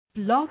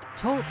Blog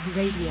Talk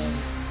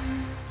Radio.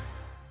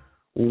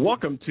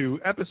 Welcome to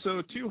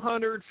episode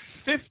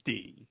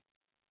 250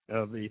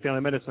 of the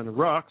Family Medicine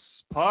Rocks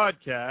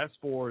podcast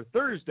for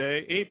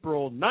Thursday,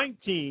 April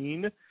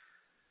 19,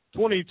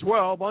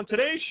 2012. On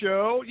today's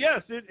show,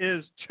 yes, it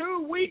is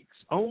 2 weeks,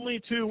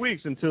 only 2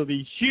 weeks until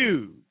the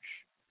huge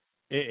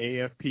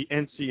AAFP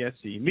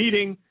NCSC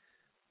meeting,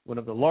 one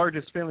of the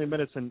largest family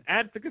medicine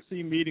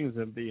advocacy meetings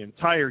of the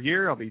entire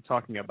year. I'll be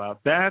talking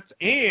about that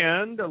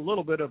and a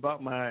little bit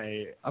about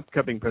my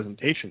upcoming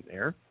presentation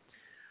there.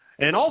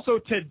 And also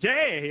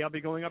today, I'll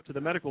be going up to the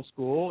medical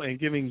school and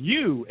giving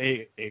you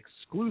an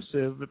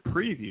exclusive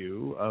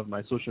preview of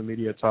my social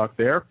media talk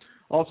there.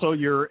 Also,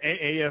 your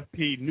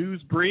AAFP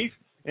news brief.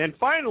 And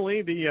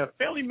finally, the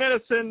family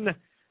medicine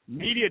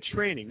media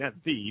training. Not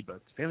the,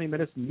 but family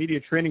medicine media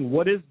training.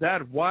 What is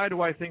that? Why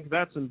do I think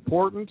that's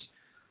important?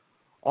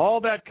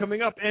 All that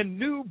coming up, and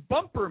new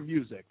bumper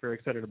music. Very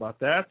excited about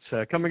that.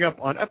 Coming up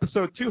on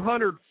episode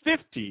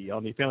 250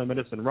 on the Family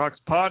Medicine Rocks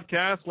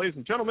podcast. Ladies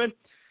and gentlemen,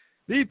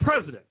 the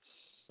president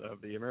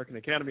of the American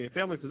Academy of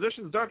Family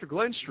Physicians, Dr.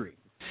 Glenn Street.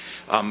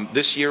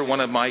 This year, one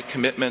of my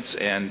commitments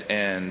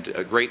and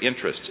a great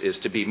interest is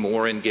to be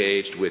more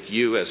engaged with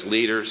you as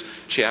leaders,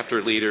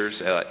 chapter leaders,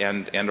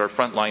 and our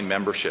frontline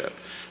membership.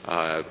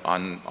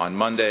 On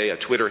Monday, a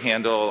Twitter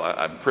handle,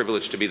 I'm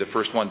privileged to be the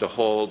first one to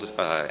hold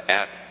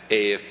at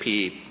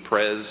AFP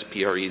Prez,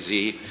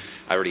 P-R-E-Z.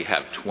 I already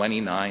have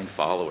 29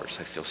 followers.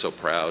 I feel so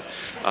proud.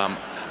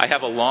 I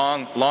have a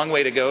long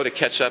way to go to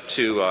catch up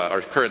to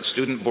our current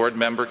student board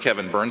member,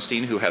 Kevin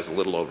Bernstein, who has a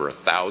little over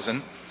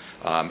 1,000,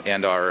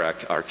 and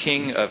our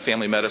king of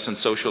family medicine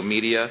social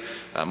media,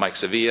 Mike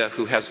Sevilla,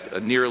 who has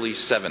nearly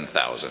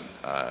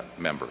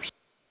 7,000 members.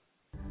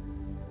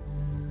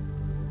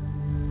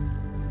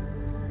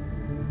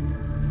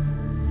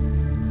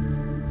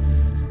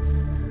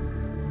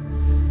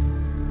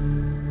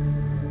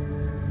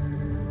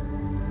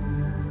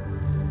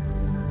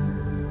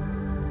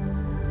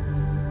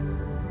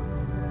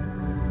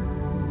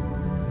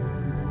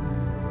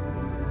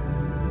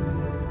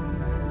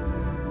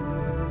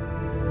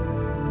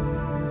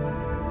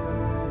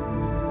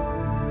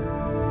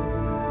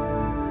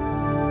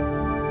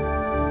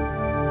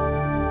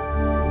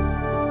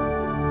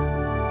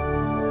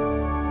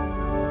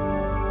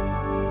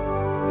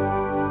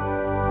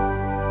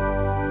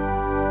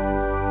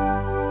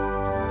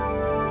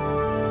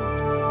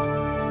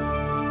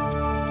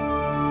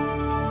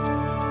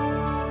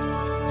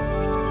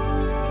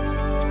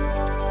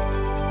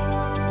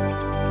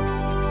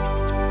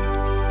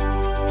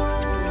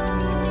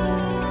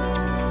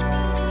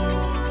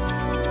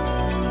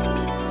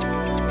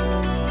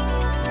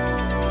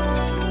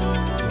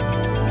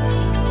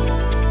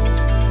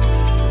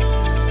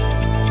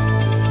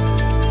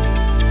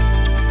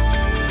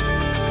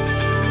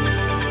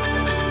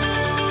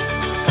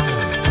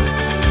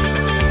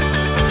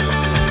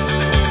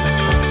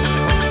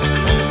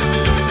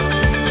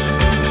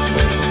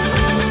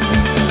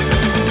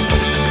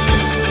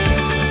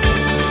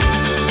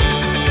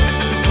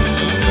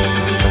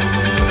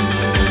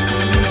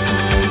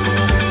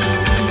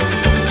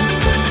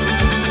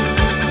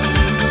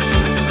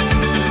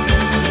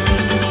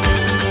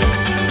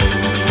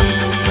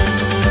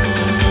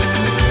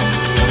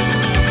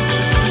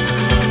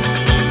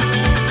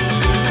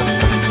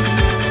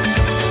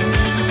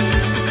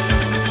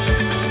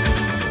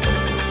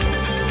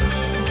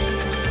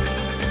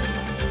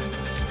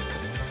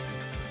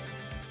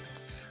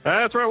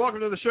 That's right. Welcome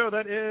to the show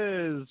that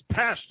is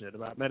passionate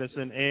about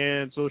medicine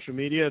and social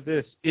media.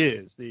 This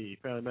is the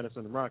Family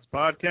Medicine Rocks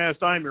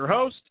podcast. I'm your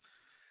host,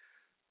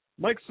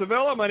 Mike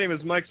Sevilla. My name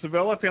is Mike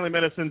Sevilla, Family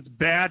Medicine's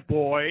bad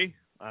boy.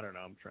 I don't know.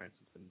 I'm trying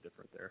something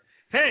different there.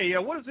 Hey,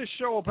 what is this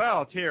show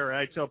about? Here,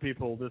 I tell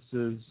people this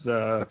is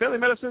family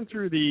medicine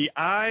through the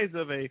eyes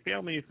of a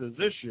family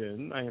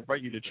physician. I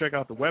invite you to check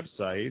out the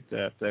website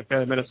at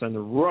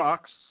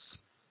familymedicinerocks.com.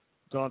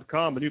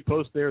 A new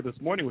post there this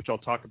morning, which I'll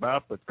talk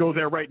about, but go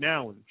there right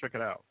now and check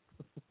it out.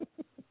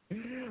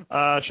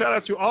 Shout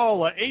out to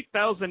all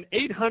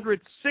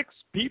 8,806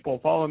 people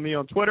following me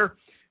on Twitter,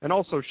 and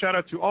also shout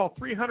out to all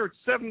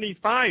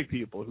 375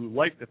 people who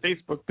like the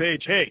Facebook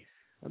page. Hey,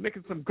 I'm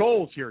making some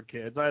goals here,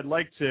 kids. I'd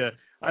like to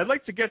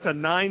get to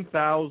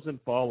 9,000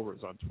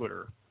 followers on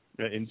Twitter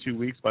in 2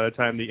 weeks by the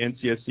time the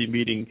NCSC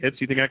meeting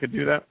hits. You think I could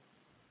do that?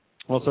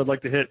 Also, I'd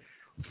like to hit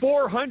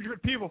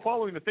 400 people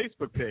following the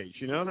Facebook page.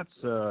 You know,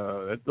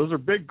 those are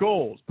big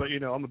goals. But you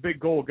know, I'm a big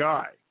goal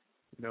guy.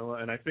 You know,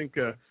 and I think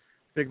I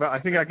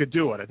could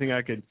do it. I think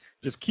I could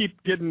just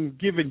keep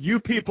giving you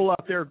people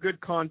out there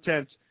good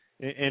content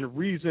and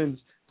reasons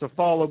to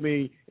follow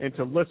me and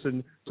to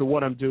listen to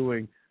what I'm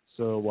doing.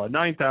 So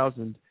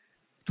 9,000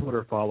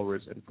 Twitter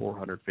followers and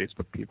 400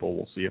 Facebook people.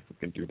 We'll see if we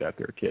can do that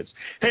there, kids.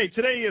 Hey,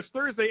 today is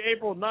Thursday,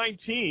 April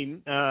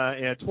 19,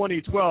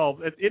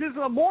 2012. It is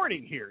a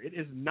morning here. It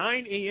is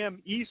 9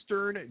 a.m.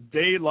 Eastern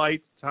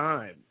Daylight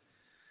Time.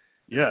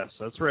 Yes,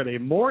 that's right, a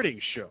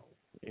morning show.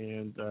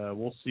 and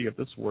we'll see if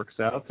this works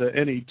out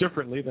any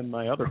differently than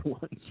my other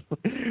ones.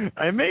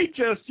 I may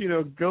just,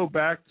 go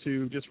back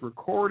to just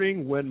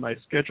recording when my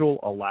schedule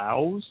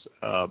allows,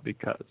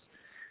 because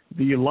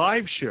the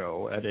live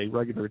show at a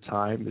regular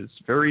time is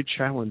very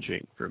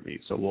challenging for me.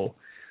 So we'll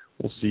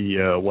see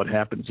what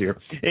happens here.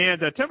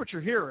 And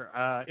temperature here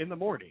in the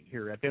morning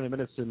here at Family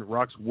Medicine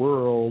Rocks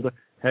World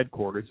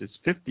headquarters is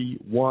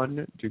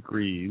 51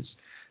 degrees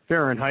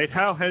Fahrenheit.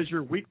 How has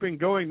your week been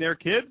going there,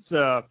 kids?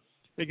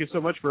 Thank you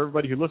so much for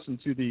everybody who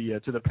listened to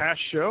the past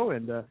show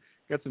and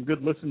got some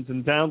good listens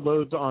and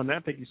downloads on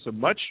that. Thank you so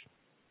much.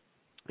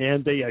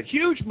 And a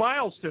huge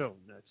milestone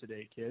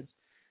today, kids.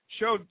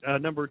 Show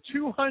number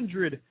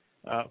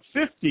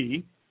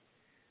 250,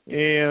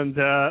 and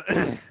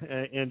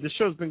this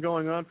show's been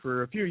going on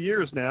for a few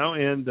years now.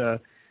 And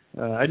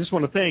I just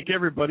want to thank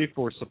everybody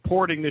for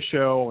supporting the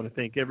show. I want to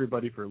thank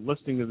everybody for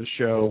listening to the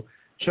show,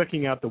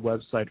 checking out the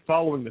website,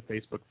 following the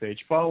Facebook page,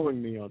 following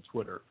me on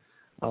Twitter.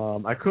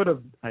 I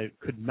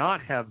could not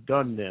have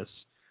done this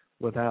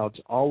without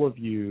all of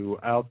you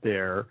out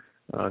there.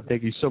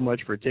 Thank you so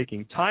much for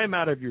taking time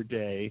out of your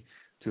day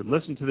to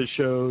listen to the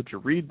show, to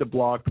read the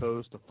blog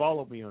post, to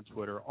follow me on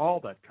Twitter, all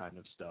that kind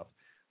of stuff.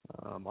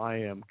 I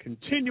am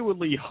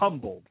continually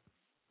humbled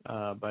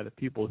by the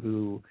people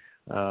who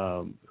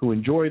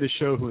enjoy the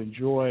show, who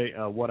enjoy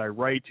what I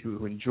write,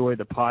 who enjoy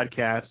the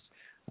podcast.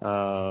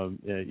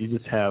 You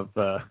just have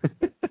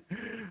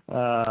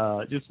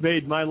just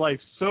made my life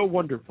so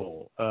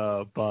wonderful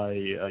by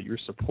your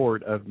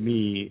support of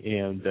me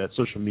and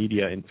social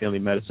media and family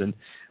medicine.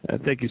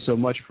 Thank you so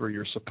much for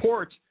your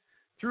support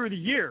through the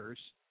years,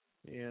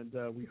 and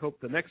we hope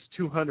the next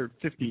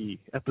 250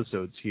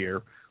 episodes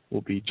here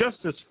will be just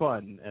as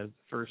fun as the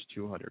first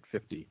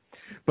 250.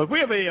 But we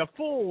have a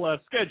full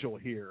schedule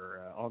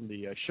here on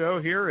the show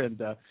here, and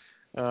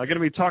going to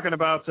be talking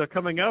about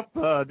coming up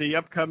the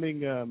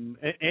upcoming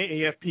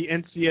AAFP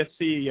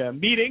NCSC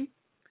meeting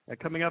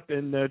coming up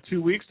in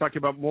 2 weeks, talking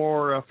about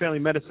more family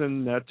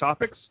medicine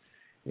topics,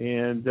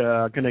 and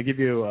going to give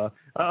you a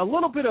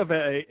little bit of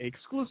a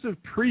exclusive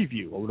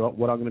preview of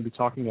what I'm going to be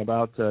talking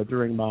about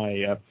during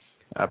my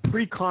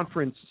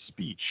pre-conference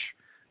speech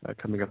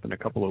coming up in a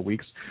couple of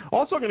weeks.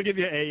 Also, I'm going to give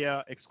you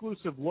a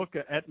exclusive look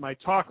at my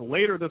talk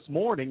later this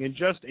morning in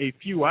just a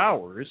few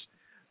hours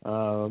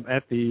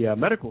at the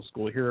medical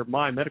school here at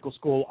my medical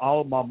school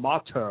alma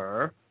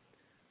mater.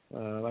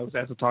 I was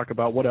asked to talk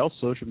about what else?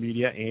 Social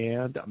media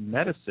and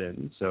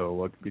medicine. So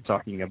we'll be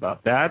talking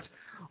about that.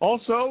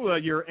 Also,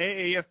 your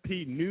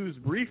AAFP news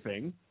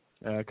briefing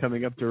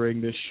coming up during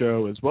this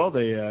show as well.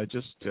 They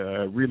just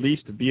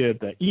released via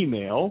the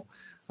email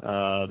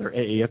their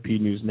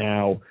AAFP News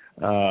Now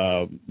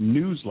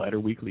newsletter,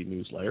 weekly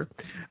newsletter.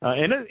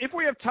 And if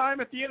we have time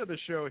at the end of the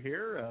show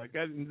here,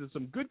 got into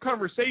some good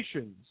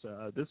conversations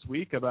this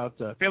week about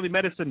family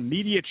medicine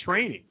media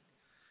training.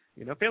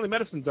 Family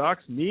medicine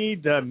docs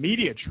need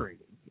media training,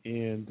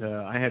 and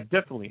I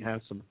definitely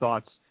have some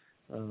thoughts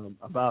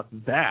about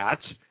that.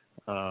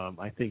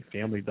 I think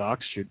family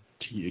docs should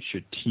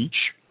teach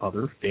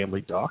other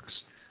family docs.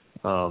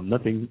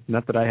 Not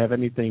that I have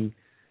anything,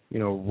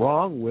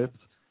 wrong with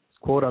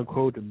quote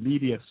unquote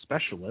media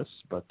specialists,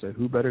 but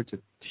who better to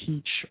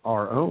teach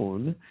our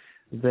own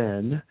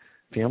than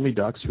family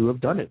docs who have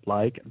done it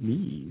like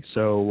me?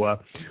 So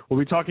we'll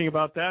be talking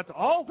about that,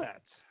 all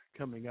that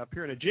coming up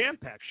here in a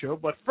jam-packed show.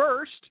 But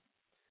first,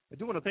 I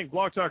do want to thank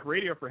Blog Talk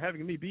Radio for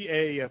having me be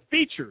a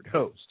featured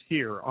host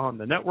here on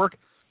the network.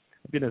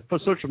 I've been a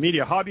social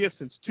media hobbyist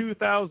since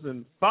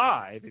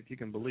 2005, if you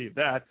can believe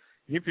that.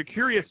 And if you're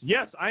curious,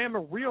 yes, I am a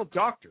real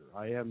doctor.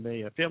 I am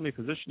a family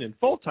physician in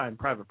full-time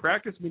private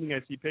practice, meaning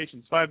I see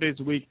patients 5 days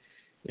a week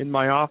in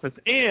my office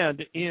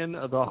and in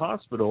the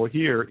hospital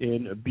here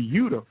in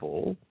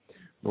beautiful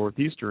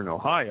northeastern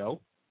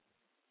Ohio.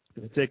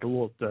 I'm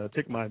going to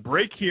take my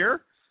break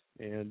here,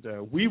 and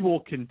we will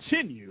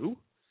continue.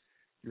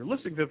 You're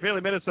listening to the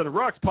Family Medicine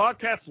Rocks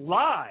podcast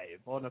live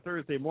on a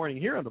Thursday morning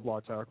here on the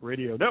Blog Talk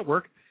Radio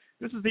Network.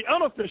 This is the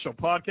unofficial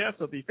podcast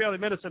of the Family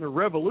Medicine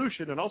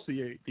Revolution, and also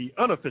the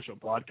unofficial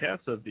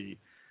podcast of the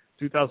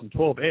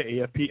 2012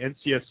 AAFP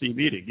NCSC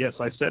meeting. Yes,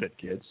 I said it,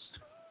 kids.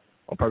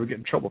 I'll probably get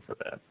in trouble for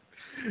that.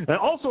 And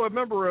also a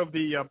member of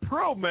the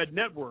ProMed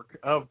network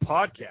of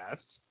podcasts.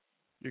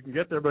 You can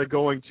get there by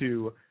going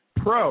to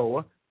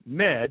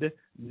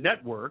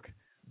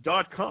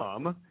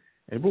promednetwork.com,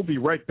 and we'll be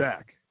right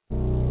back.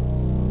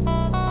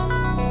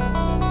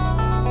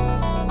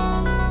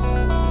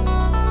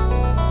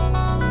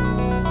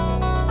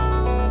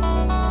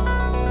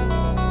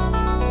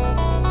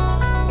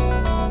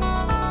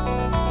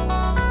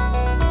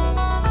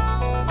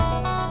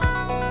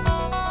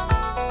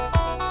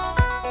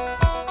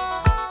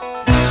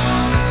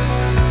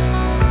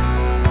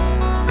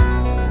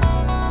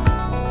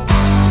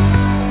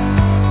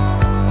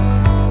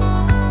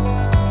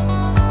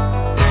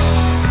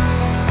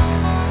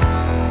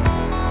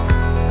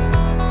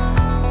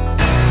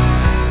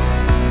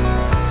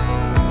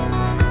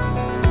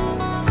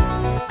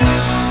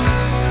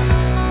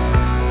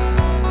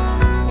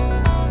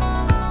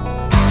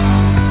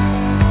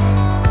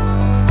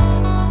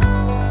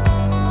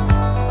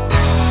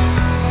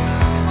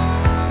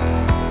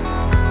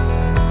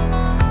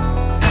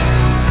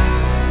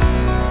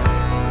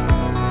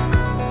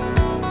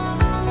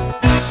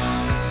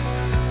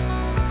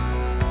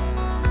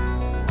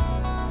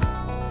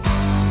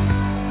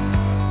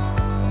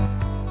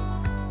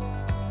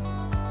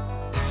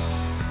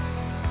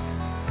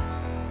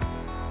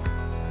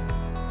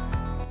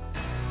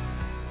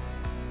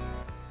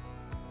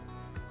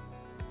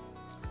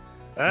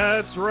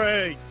 That's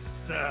right.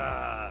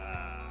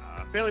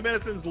 Family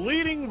Medicine's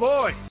leading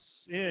voice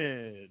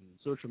in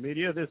social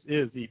media. This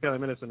is the Family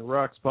Medicine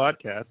Rocks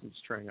podcast. I'm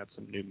just trying out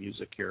some new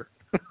music here.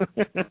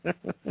 Do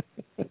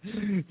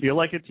you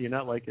like it? Do you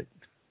not like it?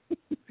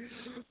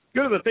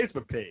 Go to the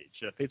Facebook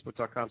page,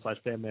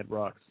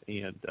 facebook.com/FamMedRocks,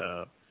 and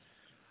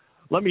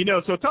let me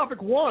know. So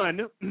topic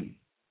one,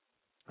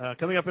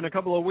 coming up in a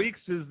couple of weeks,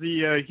 is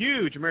the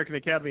huge American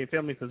Academy of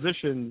Family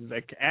Physicians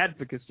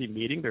Advocacy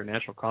meeting, their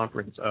national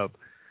conference of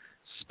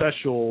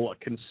special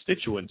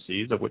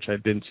constituencies, of which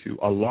I've been to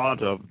a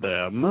lot of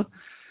them.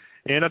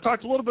 And I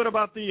talked a little bit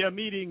about the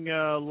meeting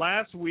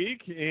last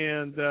week,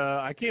 and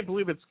I can't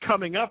believe it's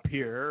coming up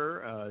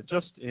here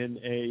just in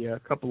a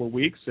couple of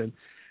weeks. And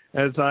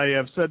as I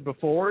have said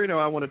before,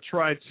 I want to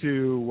try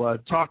to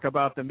talk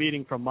about the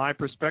meeting from my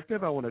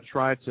perspective. I want to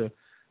try to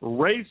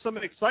raise some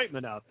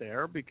excitement out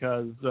there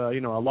because, a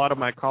lot of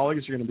my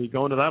colleagues are going to be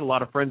going to that, a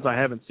lot of friends I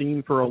haven't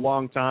seen for a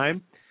long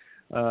time.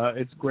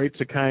 It's great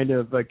to kind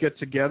of get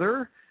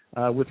together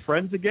with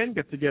friends again,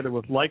 get together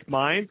with like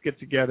minds, get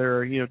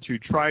together, to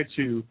try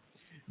to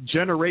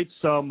generate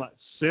some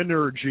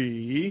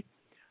synergy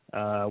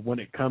when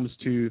it comes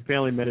to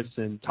family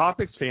medicine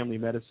topics, family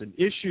medicine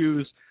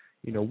issues,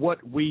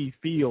 what we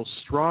feel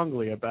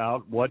strongly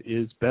about, what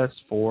is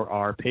best for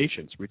our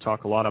patients. We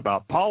talk a lot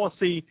about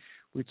policy.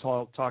 We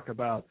talk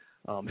about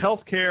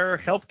healthcare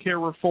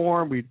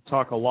reform. We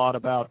talk a lot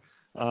about,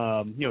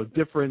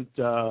 different,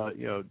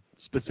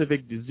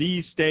 specific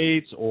disease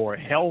states or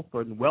health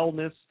and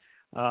wellness,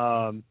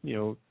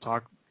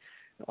 talk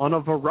on a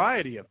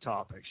variety of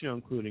topics,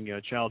 including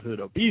childhood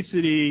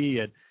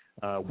obesity and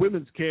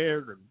women's care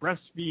and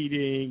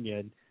breastfeeding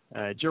and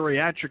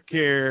geriatric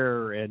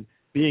care and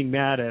being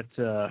mad at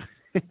the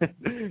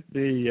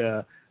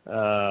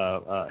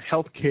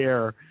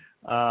healthcare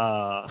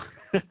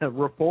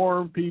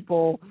reform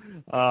people.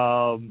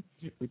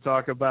 We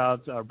talk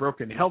about a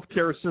broken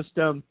healthcare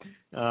system,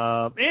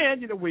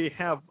 and we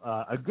have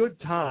a good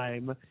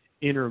time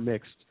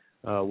intermixed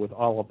with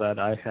all of that.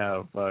 I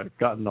have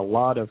gotten a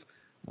lot of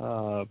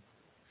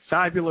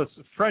fabulous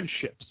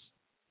friendships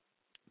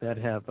that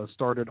have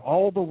started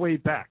all the way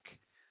back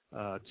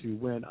to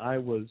when I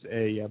was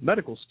a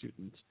medical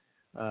student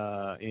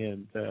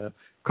and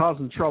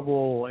causing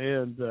trouble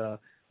and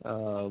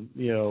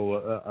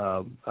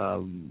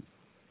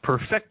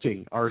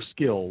perfecting our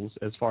skills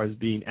as far as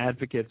being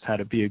advocates, how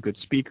to be a good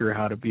speaker,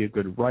 how to be a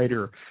good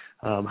writer,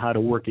 how to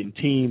work in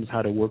teams,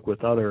 how to work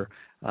with other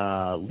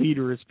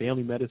leaders,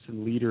 family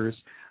medicine leaders.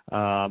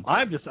 I'm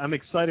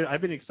excited.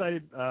 I've been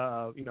excited,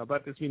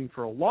 about this meeting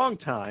for a long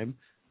time,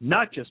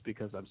 not just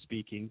because I'm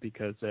speaking,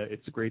 because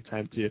it's a great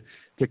time to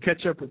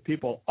catch up with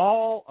people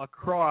all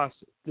across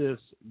this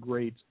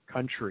great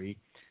country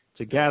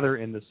to gather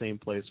in the same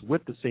place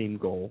with the same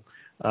goal,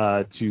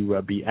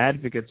 to be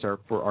advocates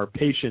for our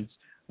patients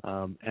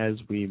as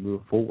we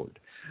move forward.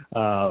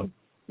 And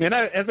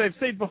as I've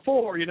said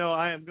before,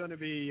 I am going to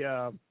be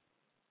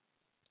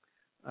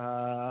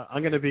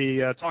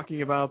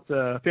talking about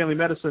family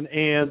medicine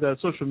and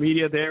social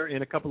media there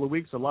in a couple of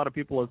weeks. A lot of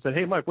people have said,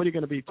 "Hey, Mike, what are you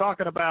going to be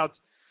talking about?"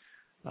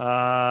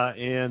 I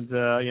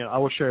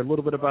will share a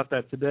little bit about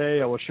that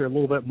today. I will share a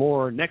little bit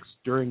more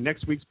during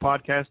next week's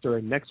podcast,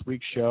 during next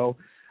week's show.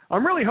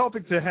 I'm really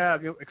hoping to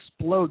have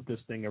explode this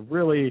thing, and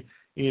really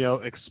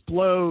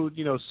explode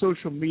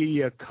social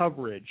media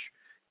coverage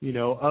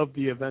of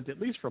the event, at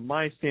least from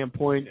my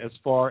standpoint, as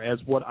far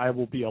as what I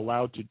will be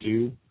allowed to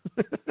do.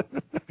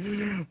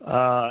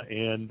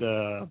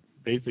 And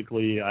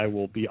basically, I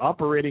will be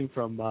operating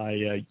from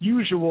my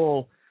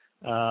usual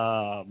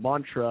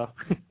mantra,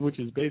 which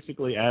is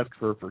basically ask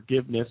for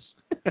forgiveness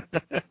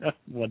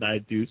when I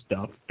do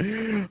stuff.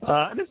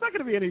 And it's not going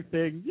to be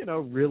anything,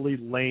 really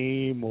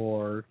lame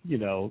or,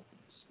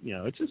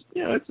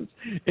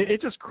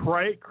 it's just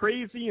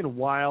crazy and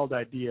wild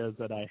ideas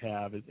that I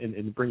have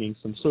in bringing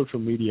some social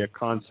media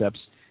concepts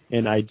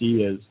and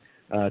ideas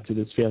to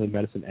this family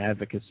medicine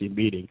advocacy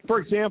meeting. For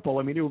example,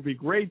 it would be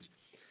great.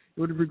 It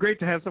would be great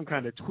to have some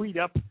kind of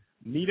meetup,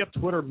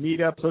 Twitter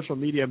meetup, social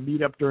media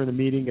meetup during the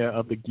meeting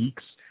of the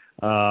geeks.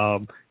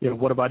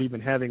 What about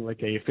even having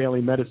like a family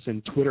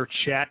medicine Twitter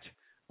chat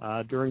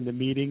during the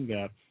meeting?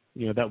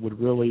 That would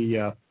really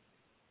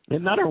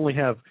and not only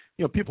have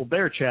people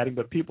there chatting,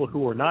 but people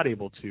who are not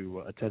able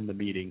to attend the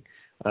meeting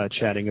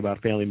chatting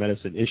about family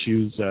medicine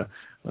issues. I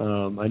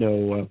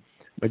know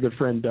my good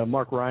friend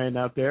Mark Ryan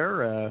out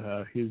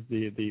there. He's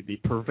the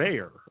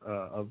purveyor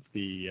of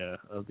the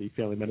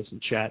family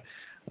medicine chat,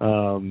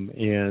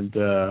 and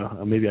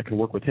maybe I can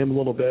work with him a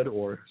little bit,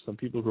 or some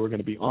people who are going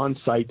to be on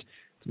site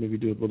to maybe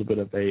do a little bit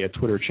of a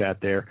Twitter chat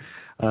there.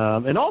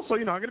 And also,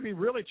 I'm going to be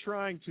really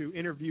trying to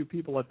interview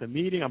people at the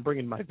meeting. I'm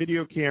bringing my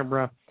video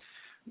camera.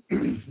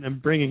 I'm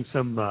bringing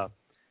some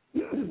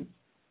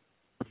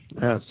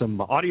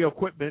audio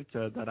equipment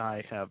that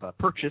I have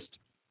purchased,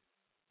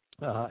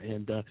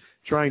 and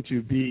trying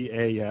to be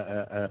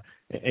a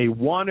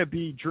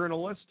wannabe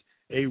journalist,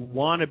 a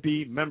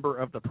wannabe member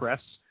of the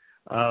press.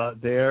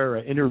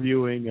 There,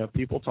 interviewing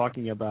people,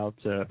 talking about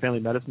family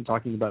medicine,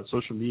 talking about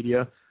social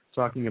media,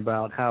 talking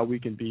about how we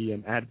can be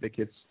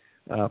advocates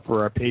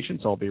for our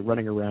patients. I'll be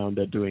running around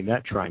doing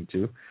that, trying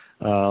to.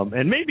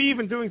 And maybe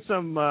even doing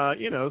some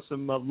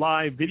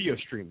live video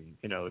streaming,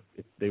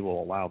 if they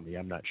will allow me.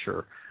 I'm not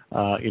sure.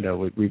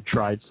 We've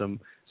tried some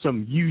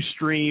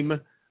Ustream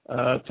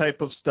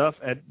type of stuff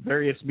at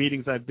various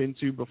meetings I've been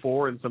to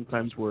before, and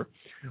sometimes we're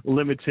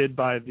limited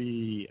by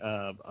the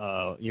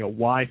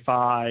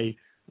Wi-Fi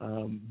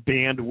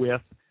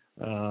bandwidth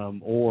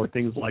or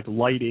things like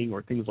lighting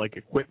or things like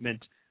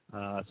equipment.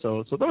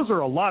 So those are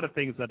a lot of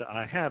things that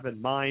I have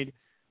in mind.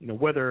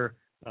 Whether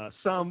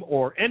some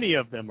or any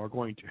of them are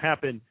going to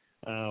happen,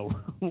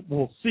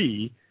 we'll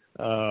see.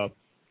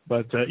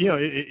 But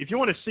if you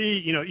want to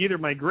see, either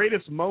my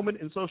greatest moment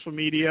in social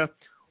media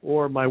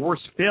or my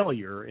worst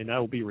failure, and I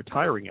will be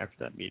retiring after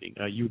that meeting,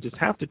 you just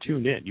have to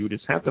tune in. You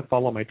just have to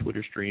follow my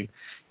Twitter stream.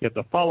 You have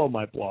to follow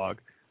my blog.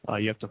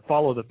 You have to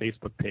follow the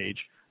Facebook page.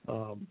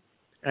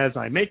 As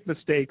I make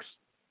mistakes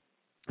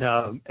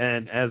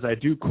and as I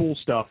do cool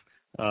stuff,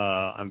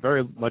 I'm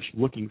very much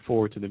looking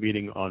forward to the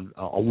meeting on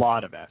a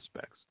lot of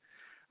aspects.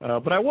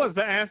 But I was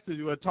asked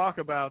to talk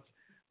about,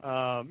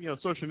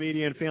 social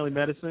media and family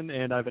medicine,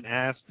 and I've been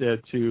asked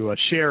to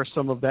share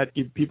some of that,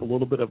 give people a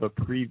little bit of a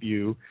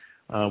preview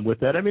with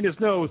that. I mean, there's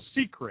no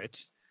secret,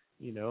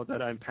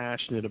 that I'm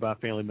passionate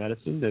about family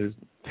medicine. There's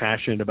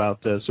passionate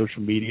about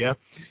social media.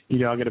 I'm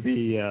going to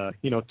be,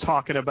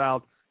 talking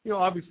about,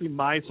 obviously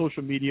my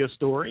social media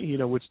story,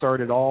 which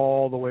started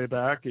all the way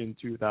back in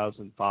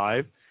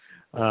 2005.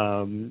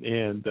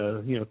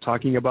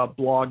 Talking about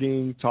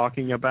blogging,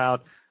 talking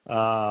about,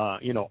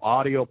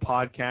 audio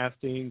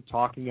podcasting,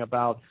 talking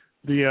about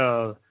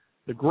the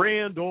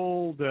grand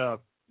old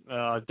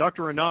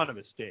Dr.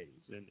 Anonymous days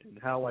and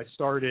how I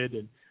started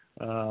and,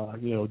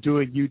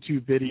 doing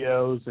YouTube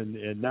videos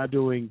and now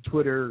doing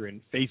Twitter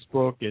and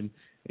Facebook and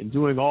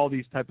doing all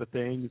these type of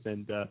things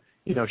and,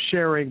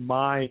 sharing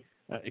my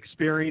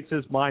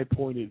experiences, my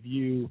point of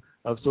view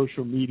of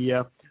social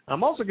media.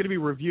 I'm also going to be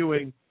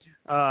reviewing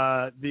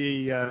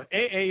the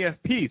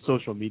AAFP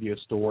social media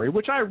story,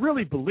 which I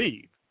really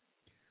believe.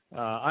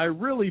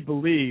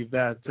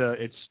 That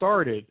it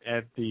started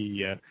at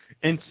the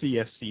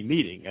NCSC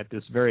meeting, at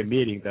this very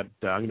meeting that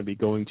I'm going to be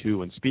going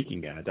to and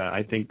speaking at.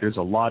 I think there's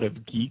a lot of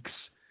geeks,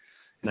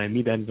 and I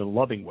mean that in a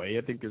loving way.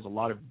 I think there's a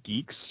lot of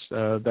geeks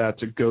that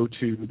go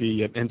to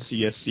the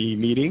NCSC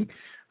meeting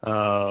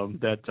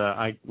that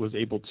I was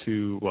able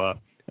to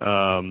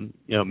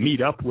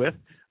meet up with.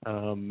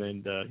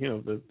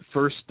 The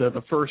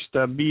first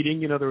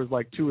meeting, there was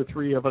like 2 or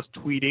 3 of us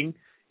tweeting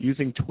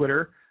using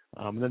Twitter.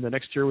 And then the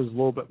next year was a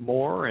little bit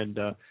more, and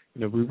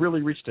we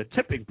really reached a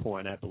tipping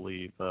point, I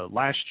believe,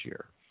 last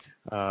year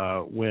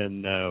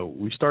when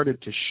we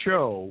started to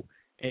show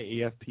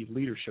AAFP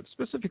leadership,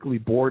 specifically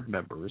board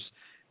members,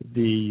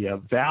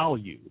 the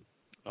value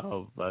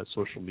of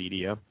social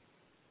media,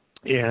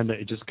 and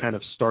it just kind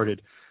of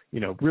started,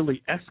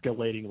 really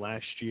escalating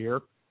last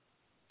year,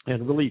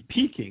 and really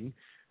peaking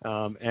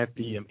at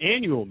the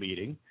annual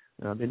meeting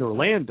in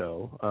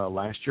Orlando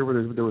last year,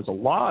 where there was a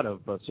lot of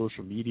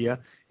social media,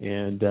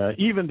 and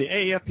even the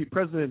AAFP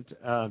president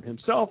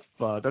himself,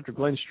 Dr.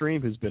 Glenn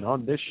Stream, who's been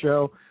on this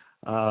show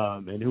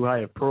and who I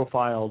have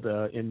profiled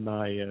in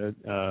my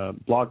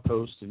blog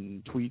posts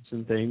and tweets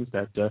and things,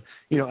 that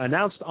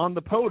announced on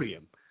the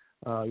podium,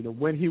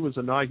 when he was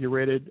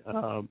inaugurated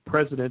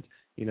president,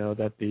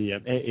 that the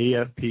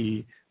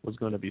AAFP was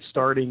going to be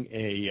starting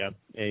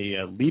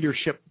a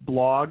leadership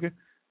blog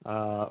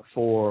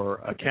for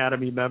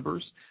Academy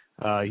members.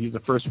 He's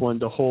the first one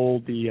to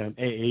hold the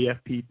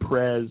AAFP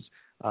Prez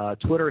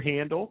Twitter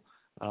handle,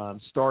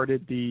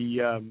 started the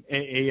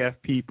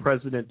AAFP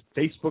President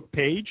Facebook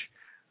page,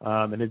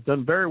 and has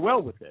done very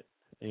well with it.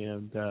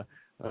 And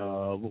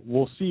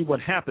we'll see what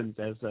happens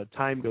as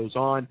time goes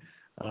on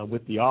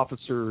with the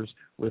officers,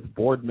 with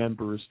board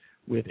members,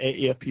 with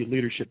AAFP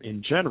leadership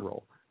in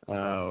general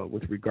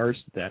with regards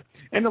to that.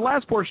 And the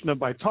last portion of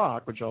my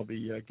talk, which I'll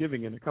be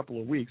giving in a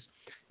couple of weeks,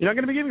 I'm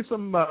going to be giving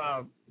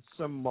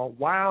some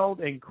wild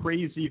and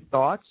crazy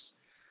thoughts,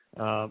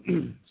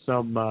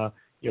 some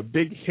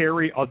big,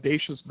 hairy,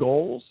 audacious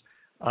goals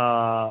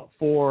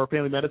for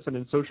family medicine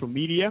and social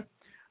media,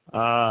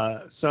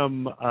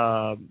 some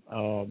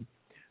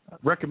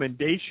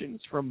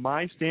recommendations from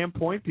my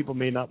standpoint. People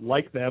may not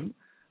like them.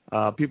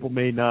 People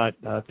may not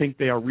think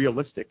they are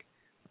realistic,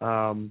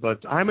 but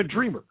I'm a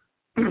dreamer.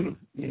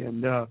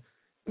 And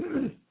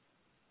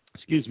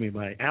excuse me,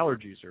 my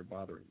allergies are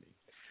bothering me.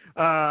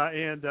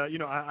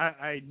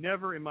 I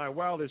never in my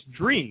wildest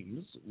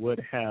dreams would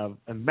have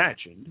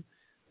imagined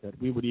that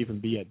we would even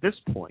be at this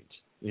point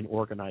in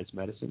organized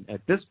medicine,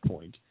 at this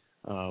point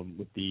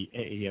with the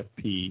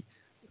AAFP,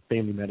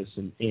 family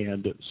medicine,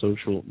 and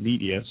social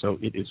media. So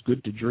it is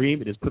good to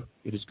dream. It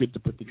is good to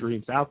put the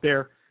dreams out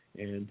there,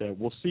 and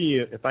we'll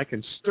see if I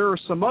can stir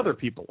some other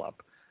people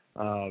up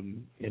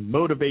and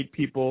motivate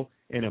people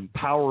and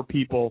empower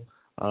people,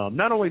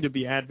 not only to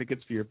be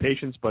advocates for your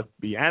patients, but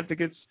be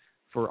advocates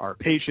for our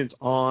patients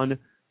on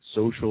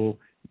social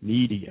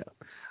media.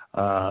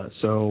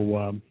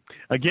 Again,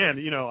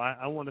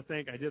 I want to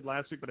thank, I did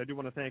last week, but I do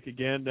want to thank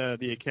again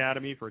the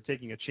Academy for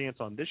taking a chance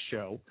on this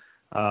show,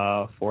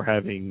 for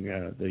having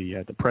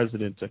the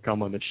president to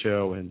come on the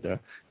show and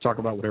talk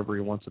about whatever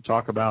he wants to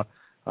talk about.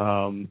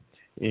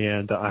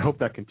 And I hope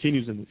that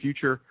continues in the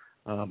future.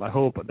 I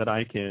hope that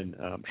I can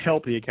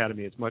help the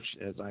Academy as much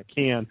as I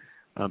can,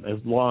 as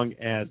long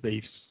as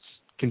they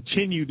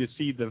continue to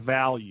see the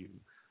value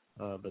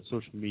of the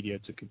social media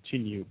to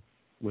continue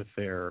with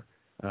their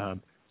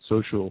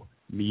social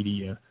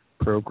media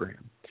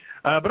program.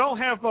 But I'll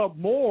have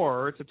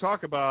more to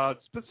talk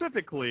about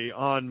specifically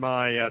on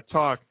my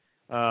talk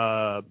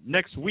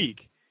next week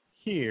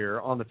here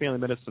on the Family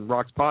Medicine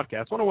Rocks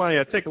podcast. Why don't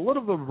I take a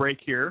little bit of a break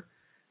here,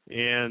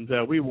 and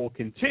we will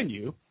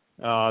continue.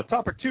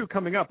 Topic 2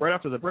 coming up right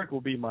after the break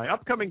will be my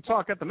upcoming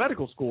talk at the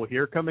medical school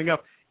here, coming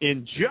up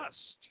in just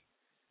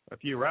a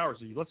few hours.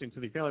 You're listening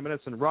to the Family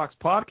Medicine Rocks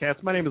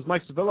podcast. My name is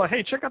Mike Sevilla.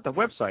 Hey, check out the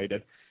website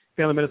at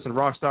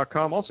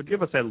FamilyMedicineRocks.com. Also,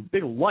 give us a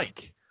big like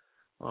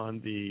on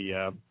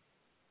the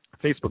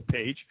Facebook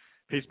page,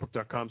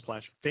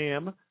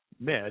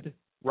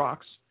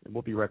 Facebook.com/FamMedRocks, and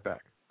we'll be right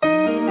back.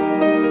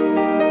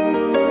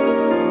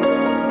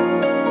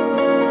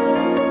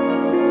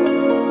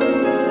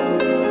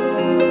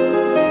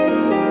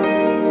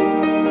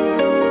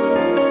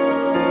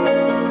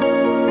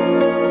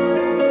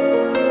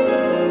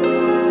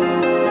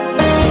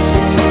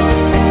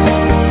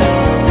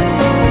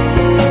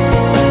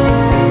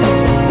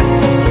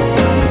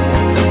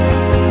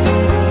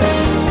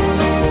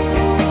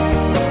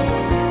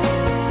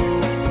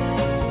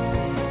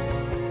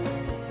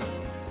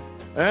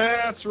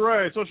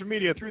 Social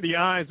media through the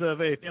eyes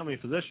of a family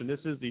physician. This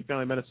is the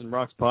Family Medicine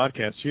Rocks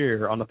podcast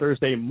here on a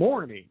Thursday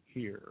morning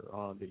here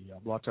on the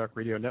Blog Talk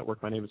Radio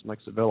Network. My name is Mike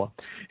Sevilla.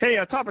 Hey,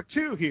 topic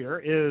 2 here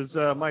is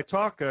my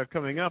talk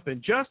coming up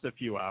in just a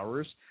few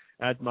hours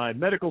at my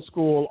medical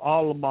school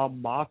alma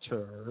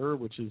mater,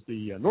 which is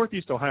the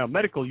Northeast Ohio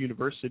Medical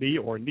University,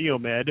 or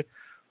NeoMed,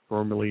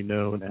 formerly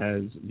known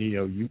as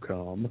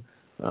Neo-UCOM,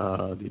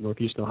 the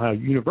Northeast Ohio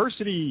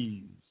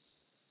University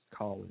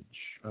College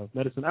of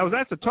Medicine. I was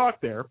asked to talk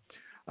there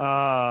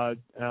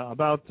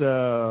about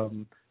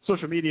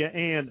social media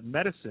and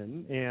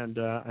medicine, and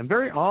I'm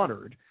very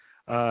honored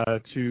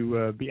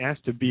to be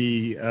asked to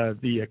be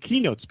the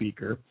keynote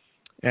speaker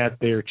at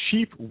their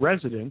Chief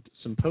Resident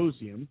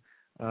Symposium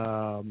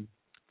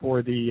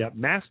for the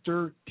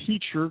Master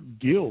Teacher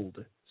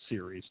Guild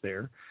series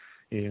there.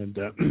 And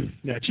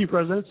Chief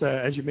Residents,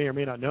 as you may or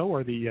may not know,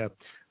 are they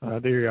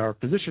are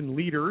physician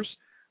leaders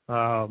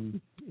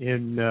in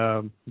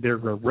their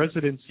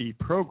residency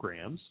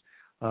programs.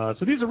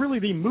 So these are really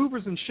the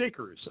movers and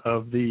shakers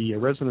of the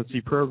residency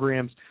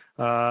programs.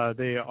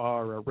 They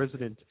are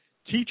resident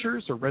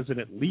teachers or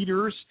resident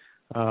leaders,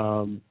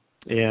 and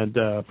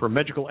for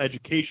medical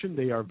education,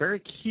 they are very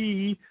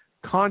key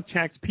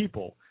contact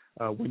people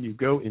when you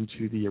go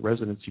into the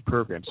residency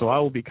program. So I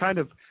will be kind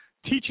of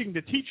teaching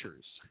the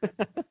teachers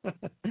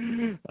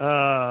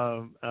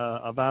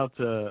about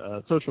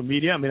social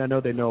media. I mean, I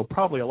know they know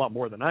probably a lot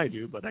more than I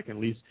do, but I can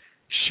at least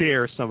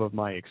share some of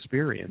my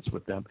experience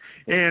with them.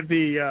 And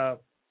the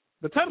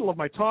title of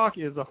my talk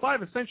is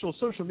 5 Essential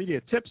Social Media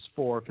Tips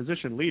for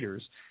Physician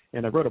Leaders,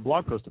 and I wrote a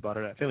blog post about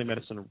it at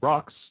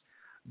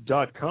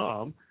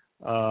FamilyMedicineRocks.com,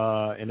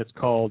 and it's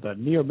called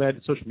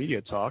NeoMed Social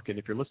Media Talk, and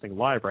if you're listening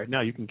live right now,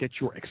 you can get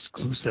your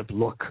exclusive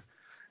look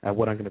at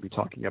what I'm going to be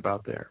talking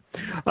about there.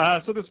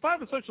 So there's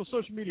 5 essential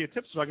social media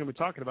tips that I'm going to be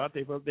talking about.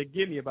 They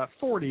give me about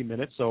 40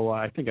 minutes, so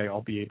I think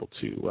I'll be able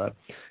to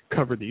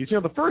cover these.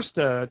 The first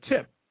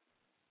tip,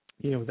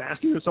 is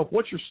asking yourself,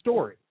 what's your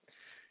story?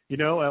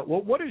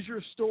 What is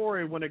your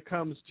story when it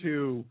comes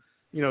to,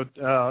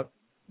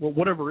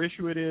 whatever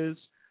issue it is?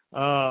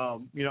 How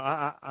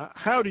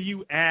do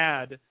you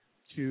add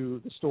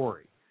to the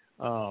story?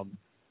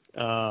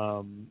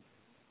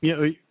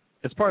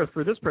 As part of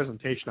for this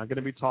presentation, I'm going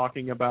to be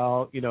talking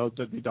about,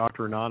 the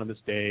Dr. Anonymous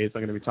days. I'm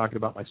going to be talking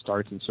about my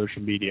starts in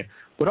social media.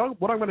 But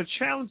what I'm going to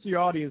challenge the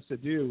audience to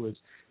do is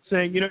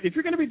saying, if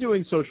you're going to be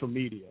doing social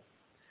media,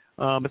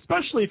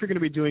 especially if you're going to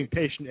be doing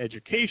patient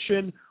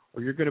education,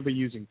 or you're going to be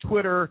using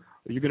Twitter,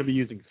 or you're going to be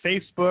using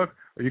Facebook,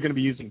 or you're going to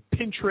be using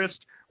Pinterest,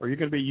 or you're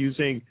going to be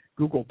using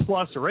Google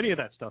Plus, or any of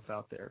that stuff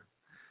out there.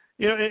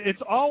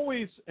 It's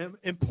always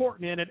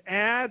important, and it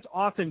adds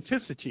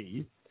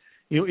authenticity,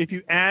 if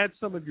you add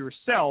some of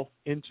yourself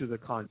into the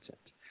content.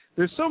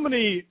 There's so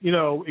many,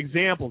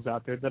 examples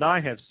out there that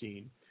I have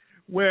seen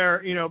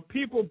where,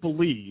 people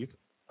believe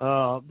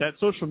that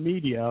social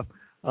media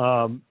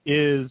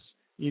is,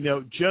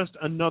 just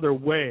another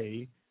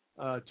way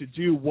to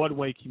do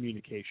one-way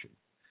communication.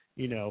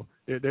 It's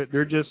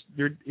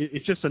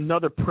just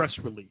another press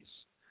release.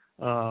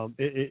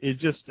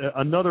 It's just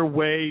another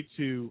way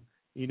to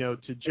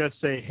just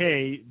say,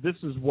 hey, this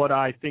is what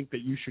I think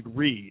that you should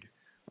read.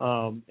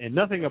 And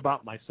nothing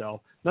about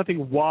myself,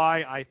 nothing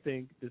why I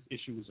think this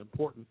issue is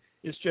important.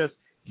 It's just,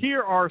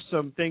 here are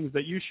some things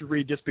that you should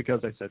read just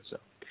because I said so.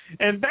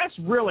 And that's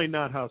really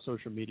not how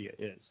social media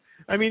is.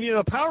 I mean,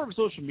 the power of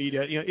social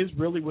media, is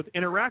really with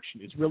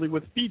interaction. It's really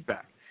with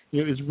feedback.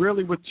 is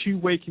really with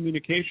two-way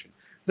communication.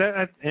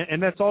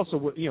 And that's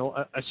also,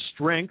 a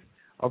strength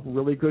of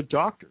really good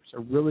doctors,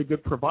 or really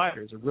good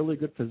providers, or really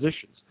good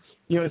physicians.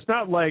 It's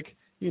not like,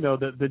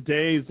 the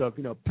days of,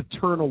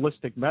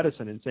 paternalistic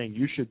medicine and saying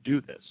you should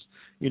do this.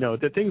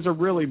 That things are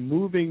really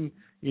moving,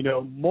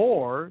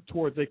 more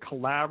towards a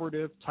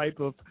collaborative type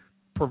of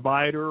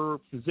provider,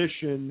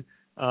 physician,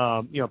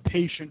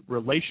 patient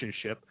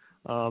relationship.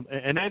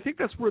 And I think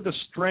that's where the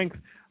strength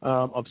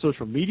of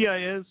social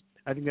media is.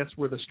 I think that's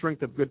where the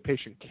strength of good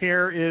patient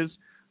care is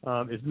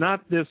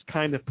not this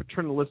kind of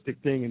paternalistic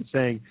thing and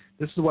saying,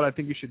 this is what I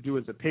think you should do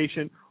as a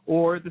patient,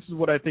 or this is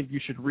what I think you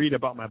should read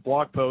about my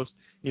blog post.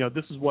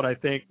 This is what I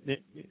think.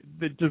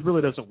 It just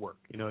really doesn't work.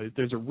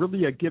 There's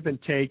really a give and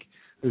take.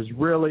 There's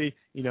really,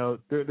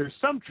 there's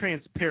some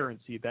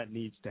transparency that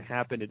needs to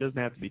happen. It doesn't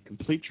have to be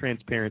complete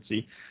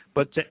transparency,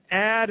 but to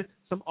add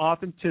some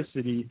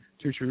authenticity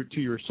to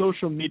your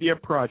social media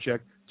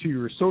project, to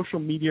your social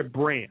media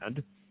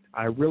brand,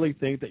 I really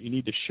think that you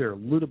need to share a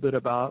little bit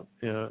about,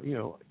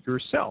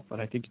 yourself,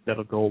 and I think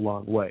that'll go a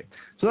long way.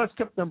 So that's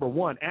tip number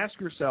one. Ask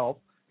yourself,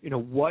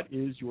 what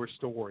is your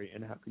story,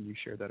 and how can you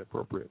share that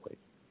appropriately?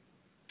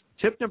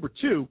 Tip number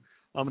two,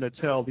 I'm going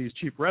to tell these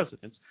chief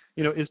residents,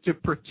 is to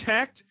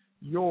protect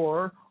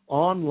your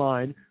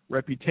online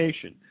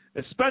reputation,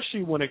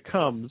 especially when it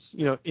comes,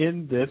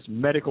 in this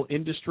medical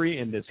industry,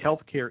 in this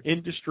healthcare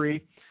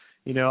industry.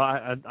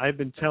 I've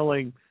been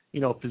telling,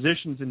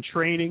 physicians in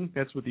training,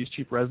 that's what these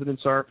chief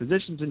residents are,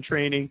 physicians in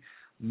training,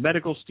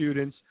 medical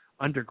students,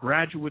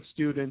 undergraduate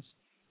students.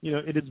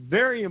 It is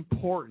very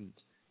important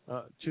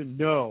to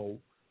know,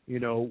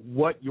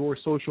 what your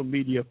social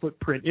media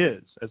footprint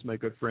is, as my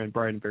good friend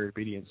Brian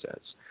Barabedian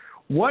says.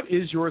 What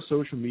is your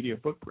social media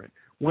footprint?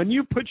 When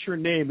you put your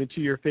name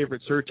into your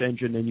favorite search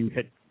engine and you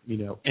hit,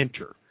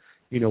 enter,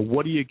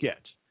 what do you get?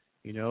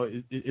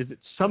 Is it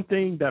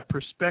something that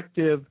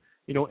prospective,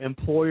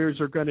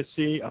 employers are going to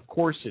see? Of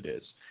course it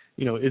is.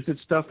 Is it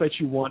stuff that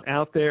you want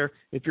out there?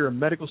 If you're a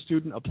medical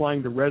student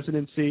applying to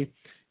residency,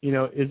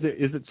 is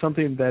it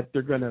something that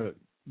they're going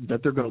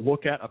to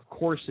look at? Of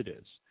course it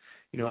is.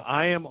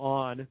 I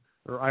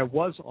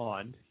was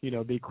on,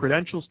 the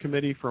credentials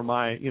committee for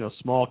my,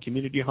 small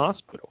community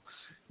hospital,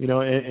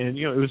 and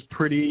it was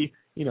pretty,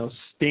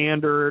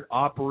 standard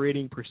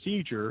operating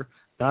procedure,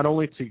 not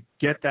only to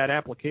get that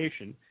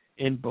application,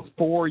 and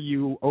before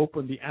you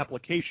open the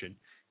application,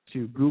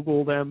 to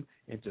Google them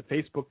and to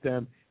Facebook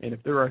them. And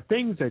if there are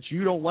things that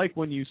you don't like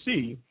when you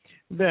see,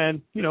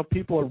 then,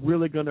 people are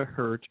really going to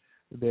hurt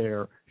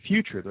their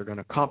future. They're going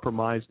to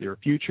compromise their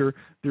future.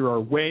 There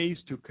are ways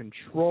to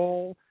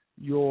control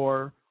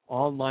your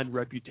online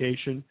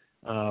reputation.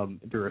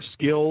 There are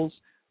skills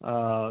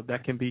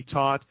that can be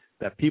taught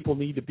that people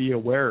need to be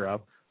aware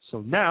of.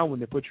 So now when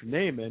they put your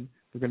name in,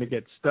 they're going to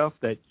get stuff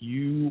that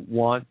you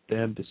want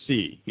them to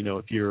see.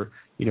 If you're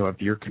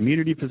a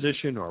community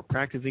physician or a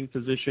practicing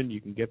physician, you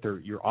can get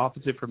your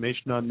office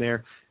information on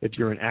there. If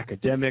you're in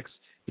academics,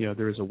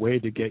 there's a way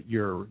to get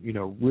your,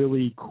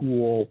 really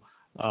cool,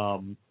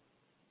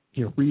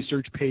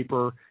 research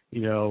paper,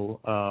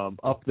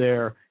 up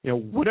there,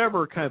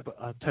 whatever kind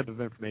of type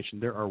of information.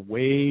 There are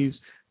ways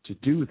to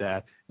do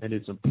that, and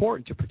it's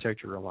important to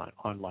protect your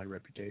online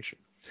reputation.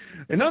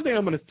 Another thing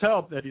I'm going to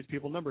tell these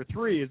people, number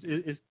three,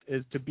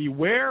 is to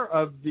beware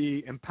of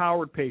the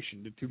empowered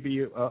patient, to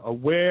be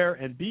aware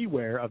and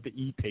beware of the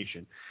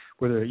e-patient,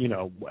 whether,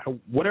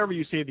 whatever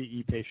you say the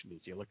e-patient is,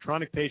 the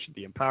electronic patient,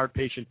 the empowered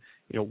patient,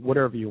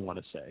 whatever you want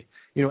to say.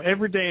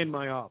 Every day in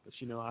my office,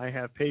 I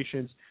have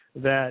patients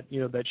that,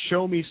 that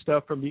show me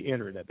stuff from the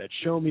internet, that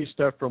show me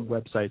stuff from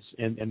websites,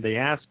 and they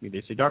ask me,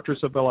 they say, Dr.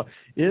 Sabella,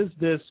 is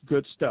this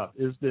good stuff?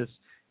 Is this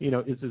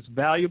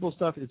valuable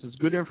stuff? Is this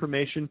good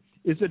information?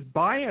 Is it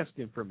biased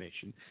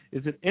information?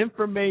 Is it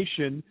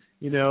information,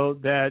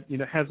 that,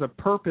 has a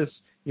purpose,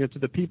 to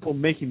the people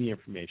making the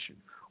information?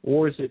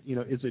 Or is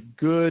it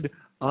good,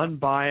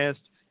 unbiased,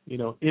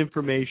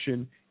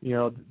 information,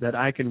 that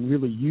I can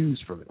really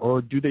use from it?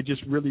 Or do they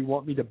just really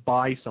want me to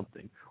buy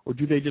something? Or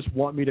do they just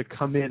want me to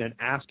come in and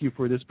ask you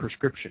for this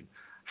prescription?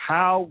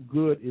 How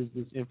good is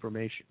this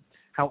information?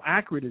 How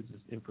accurate is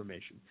this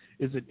information?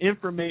 Is it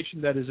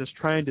information that is just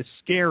trying to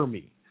scare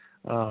me?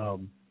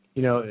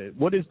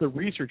 What is the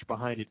research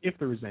behind it, if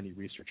there is any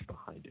research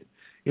behind it?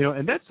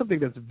 And that's something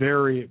that's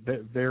very,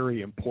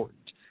 very important.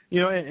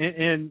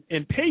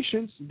 And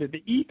patients,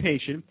 the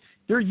e-patient,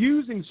 they're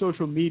using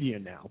social media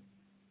now.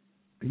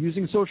 They're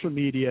using social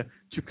media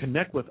to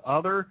connect with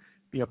other,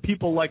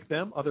 people like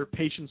them, other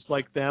patients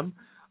like them.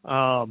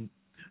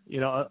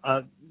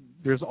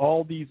 There's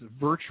all these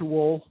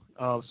virtual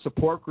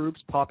support groups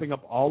popping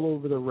up all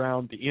over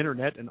around the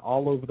internet and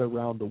all over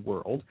around the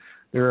world.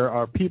 There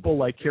are people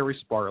like Carrie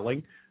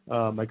Sparling,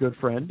 my good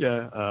friend,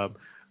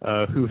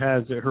 who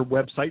has her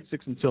website,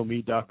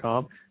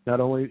 sixuntilme.com. Not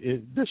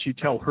only does she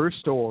tell her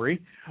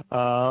story,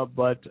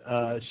 but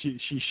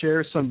she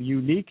shares some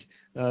unique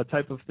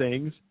type of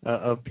things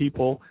of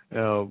people,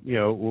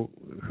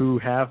 who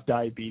have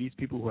diabetes,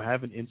 people who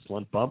have an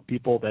insulin pump,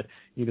 people that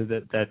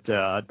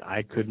that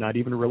I could not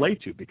even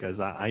relate to because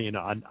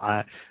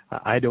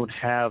I don't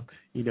have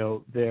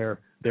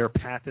their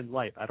path in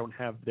life. I don't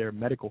have their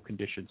medical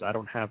conditions. I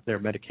don't have their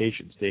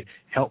medications. They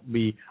help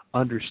me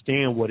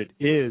understand what it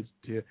is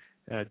to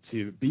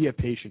be a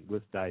patient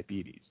with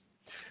diabetes.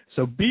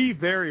 So be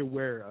very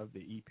aware of the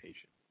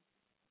e-patient.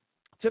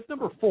 Tip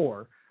number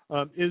 4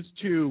 is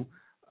to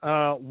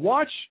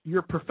watch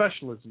your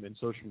professionalism in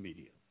social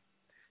media.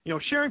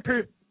 Sharing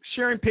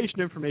patient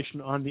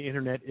information on the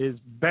internet is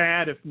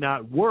bad, if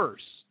not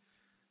worse,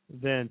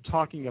 than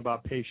talking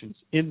about patients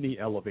in the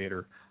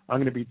elevator. I'm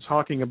going to be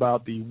talking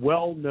about the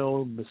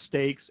well-known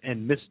mistakes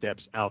and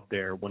missteps out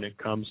there when it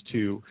comes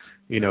to,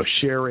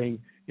 sharing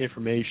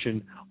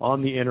information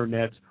on the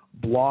internet,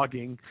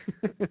 blogging,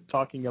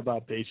 talking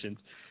about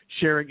patients,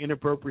 sharing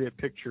inappropriate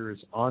pictures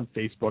on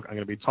Facebook. I'm going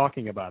to be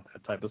talking about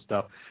that type of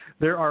stuff.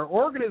 There are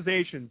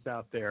organizations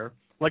out there,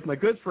 like my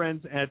good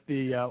friends at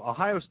the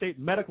Ohio State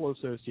Medical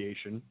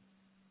Association.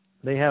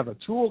 They have a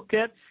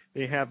toolkit.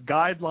 They have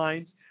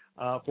guidelines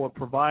for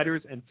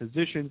providers and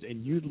physicians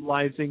in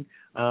utilizing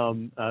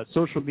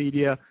social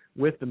media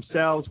with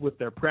themselves, with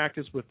their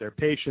practice, with their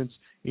patients.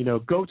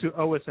 Go to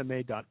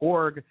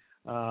osma.org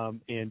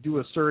and do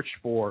a search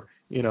for,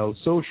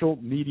 social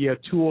media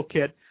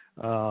toolkit.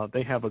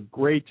 They have a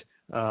great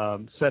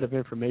set of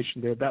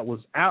information there that was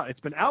out. It's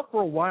been out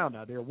for a while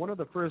now. They're one of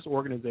the first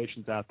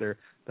organizations out there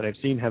that I've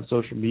seen have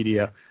social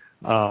media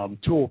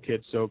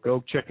toolkits. So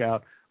go check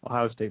out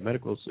Ohio State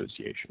Medical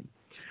Association.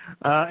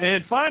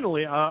 And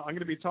finally, I'm going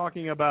to be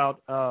talking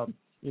about, the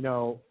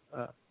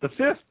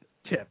 5th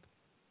tip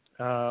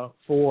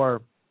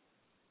for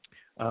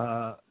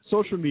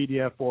social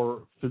media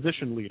for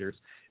physician leaders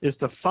is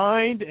to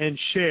find and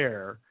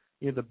share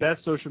the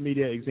best social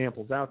media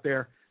examples out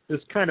there. This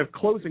kind of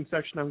closing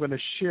section, I'm going to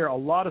share a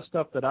lot of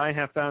stuff that I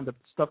have found,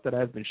 stuff that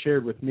has been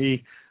shared with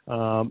me.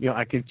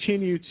 I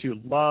continue to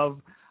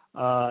love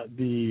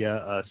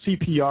the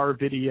CPR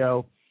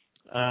video.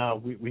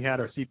 We had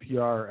our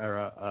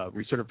CPR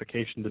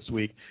recertification this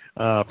week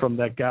from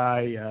that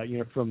guy,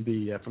 from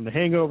the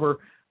Hangover,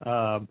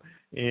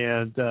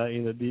 and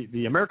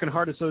the American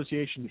Heart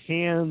Association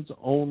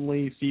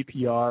hands-only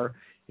CPR.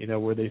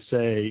 Where they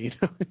say,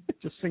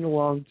 just sing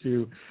along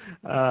to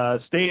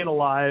Staying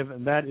Alive,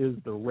 and that is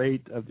the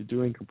rate of the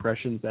doing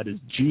compressions. That is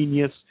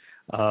genius.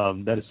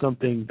 That is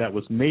something that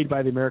was made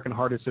by the American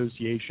Heart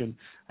Association.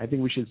 I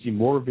think we should see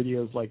more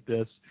videos like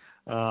this.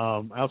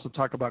 I also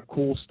talk about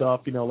cool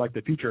stuff, like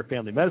the Future of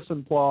Family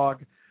Medicine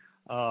blog.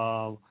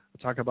 I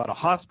talk about a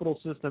hospital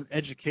system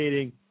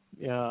educating,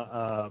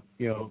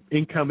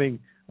 incoming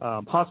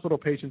hospital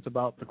patients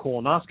about the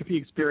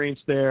colonoscopy experience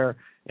there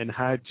and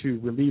how to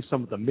relieve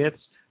some of the myths,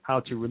 how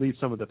to relieve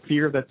some of the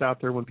fear that's out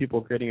there when people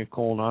are getting a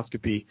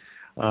colonoscopy.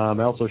 I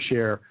also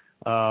share,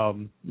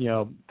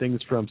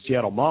 things from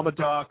Seattle Mama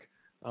Doc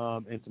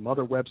and some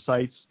other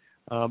websites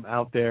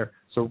out there.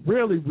 So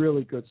really,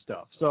 really good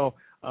stuff. So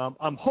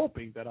I'm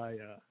hoping that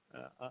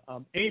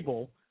I'm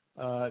able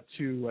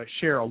to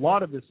share a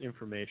lot of this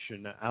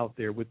information out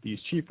there with these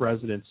chief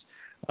residents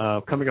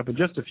coming up in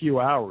just a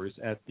few hours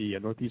at the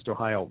Northeast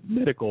Ohio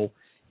Medical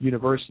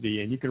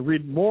University. And you can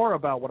read more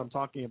about what I'm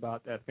talking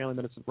about at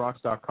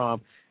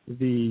FamilyMedicineRocks.com.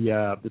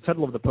 The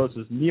title of the post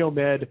is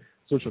NeoMed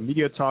Social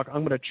Media Talk.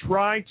 I'm going to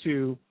try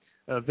to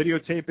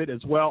videotape it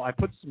as well. I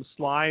put some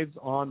slides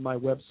on my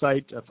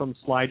website from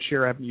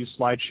SlideShare. I haven't used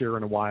SlideShare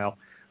in a while,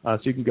 so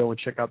you can go and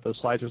check out those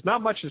slides. There's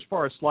not much as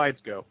far as slides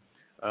go,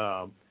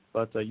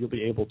 but you'll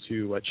be able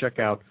to check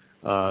out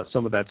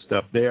some of that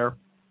stuff there.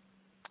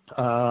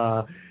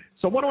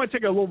 So why don't I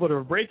take a little bit of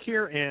a break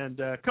here, and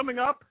coming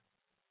up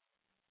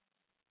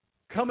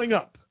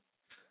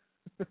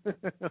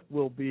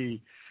will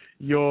be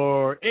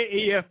your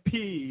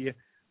AAFP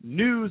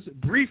news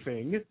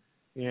briefing,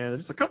 and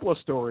just a couple of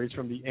stories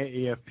from the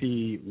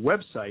AAFP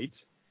website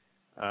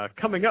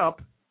coming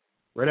up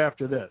right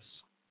after this.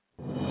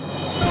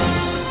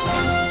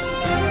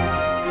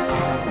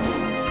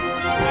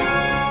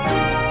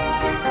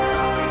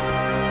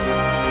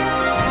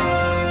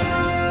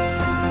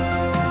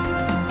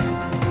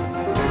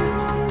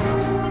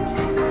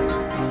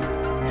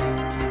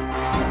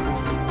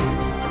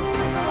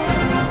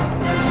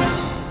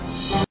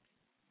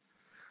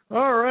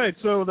 All right,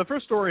 so the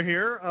first story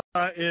here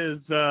is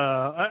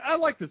I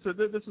like this.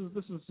 This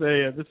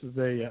is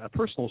a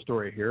personal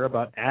story here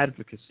about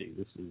advocacy.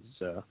 This is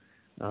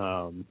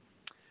from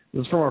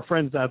our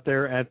friends out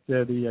there at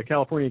the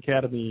California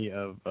Academy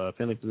of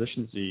Family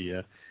Physicians.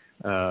 She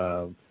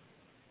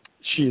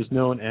is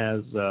known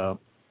as let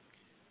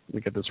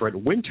me get this right,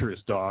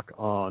 Winters Doc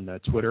on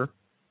Twitter,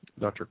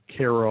 Dr.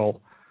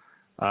 Carol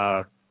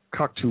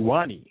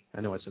Kaktuwani.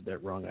 I know I said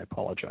that wrong. I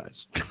apologize.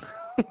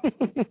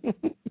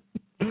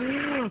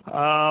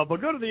 But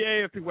go to the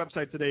AFP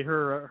website today.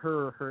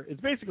 Her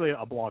it's basically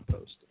a blog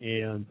post,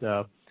 and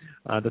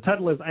the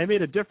title is "I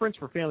Made a Difference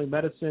for Family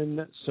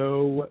Medicine.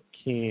 So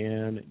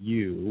Can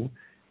You."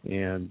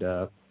 And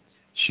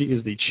she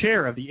is the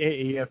chair of the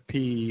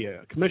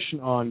AAFP Commission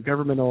on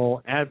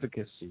Governmental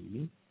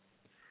Advocacy,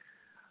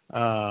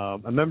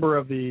 a member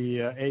of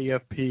the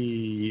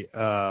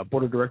AAFP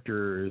Board of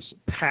Directors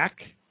PAC,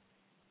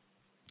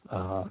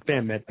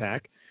 FAMMed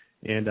PAC,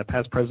 and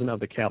past president of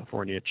the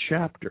California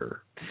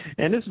chapter.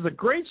 And this is a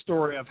great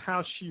story of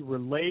how she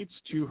relates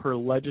to her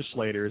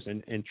legislators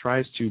and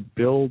tries to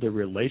build a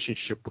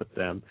relationship with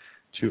them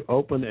to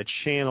open a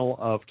channel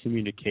of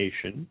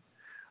communication,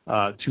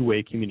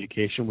 two-way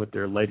communication with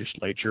their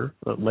legislator,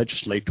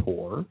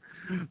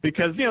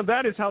 because,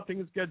 that is how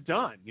things get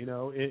done,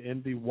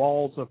 in the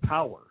walls of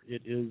power.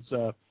 It is,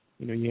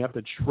 you have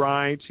to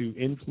try to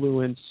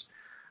influence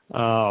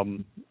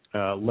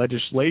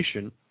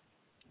legislation,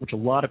 which a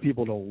lot of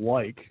people don't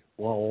like.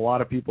 Well, a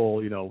lot of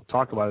people,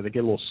 talk about it. They get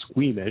a little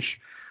squeamish.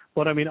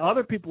 But,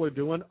 other people are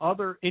doing,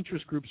 other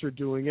interest groups are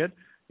doing it.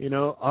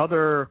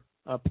 Other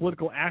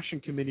political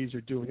action committees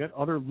are doing it.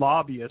 Other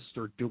lobbyists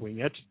are doing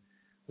it.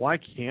 Why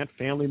can't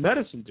family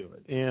medicine do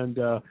it? And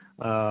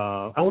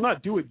I will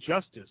not do it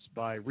justice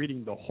by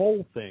reading the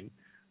whole thing,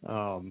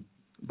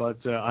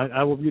 but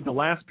I will read the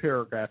last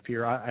paragraph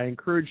here. I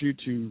encourage you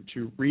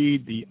to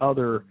read the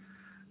other,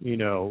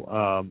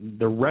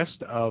 the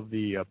rest of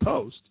the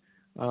post.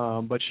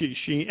 But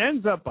she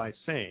ends up by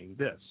saying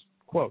this,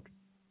 quote,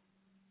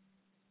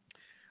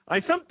 "I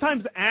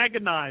sometimes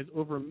agonize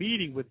over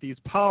meeting with these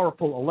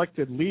powerful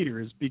elected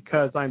leaders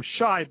because I'm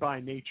shy by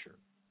nature.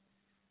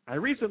 I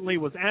recently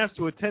was asked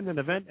to attend an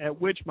event at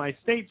which my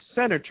state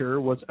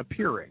senator was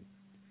appearing.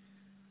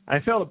 I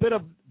felt a bit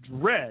of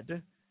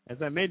dread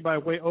as I made my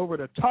way over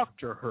to talk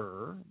to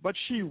her, but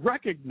she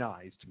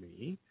recognized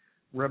me,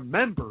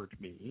 remembered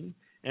me,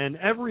 and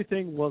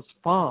everything was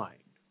fine.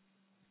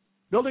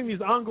 Building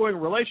these ongoing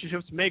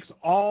relationships makes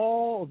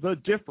all the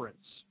difference.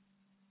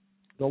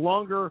 The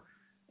longer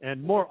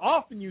and more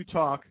often you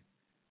talk,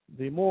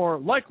 the more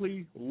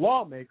likely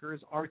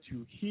lawmakers are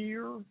to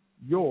hear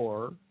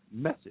your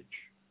message.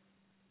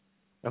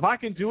 If I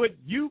can do it,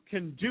 you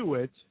can do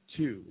it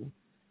too.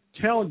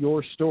 Tell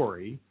your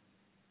story.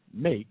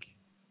 Make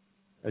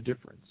a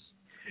difference."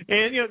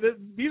 And,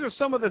 these are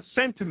some of the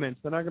sentiments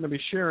that I'm going to be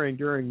sharing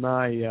during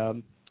my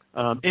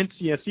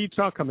NCSE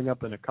talk coming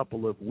up in a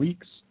couple of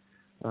weeks.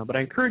 But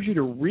I encourage you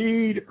to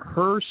read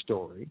her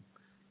story,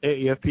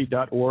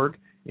 AAFP.org,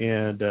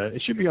 and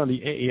it should be on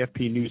the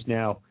AAFP News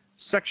Now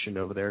section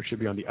over there. It should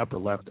be on the upper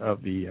left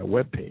of the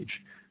webpage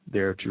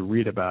there to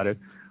read about it.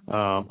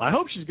 I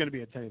hope she's going to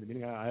be attending the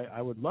meeting.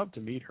 I would love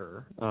to meet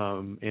her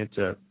and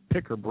to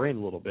pick her brain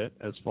a little bit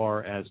as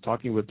far as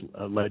talking with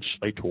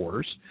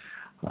legislators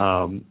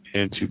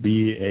and to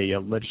be a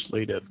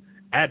legislative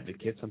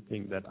advocate,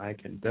 something that I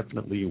can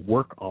definitely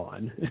work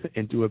on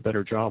and do a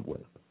better job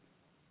with.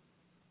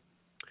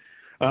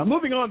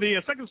 Moving on,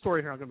 the second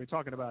story here I'm going to be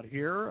talking about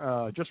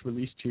here, just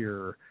released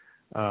here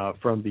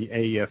from the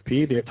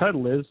AAFP. The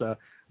title is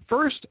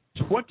First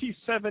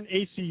 27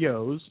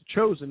 ACOs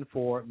Chosen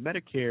for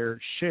Medicare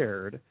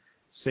Shared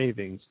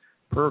Savings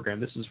Program.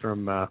 This is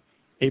from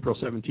April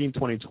 17,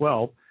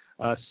 2012.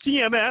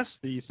 CMS,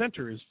 the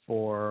Centers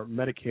for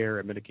Medicare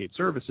and Medicaid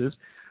Services,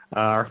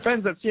 our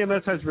friends at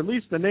CMS has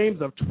released the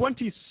names of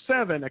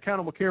 27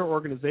 accountable care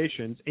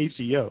organizations,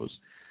 ACOs,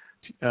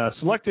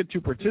 selected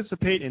to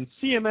participate in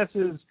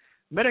CMS's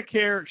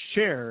Medicare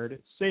Shared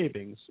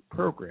Savings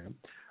Program.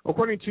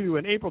 According to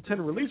an April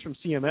 10 release from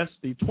CMS,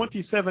 the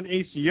 27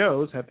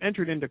 ACOs have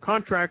entered into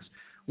contracts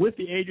with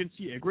the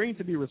agency agreeing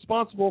to be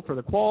responsible for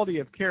the quality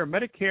of care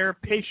Medicare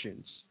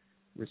patients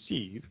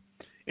receive.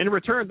 In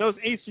return, those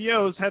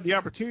ACOs have the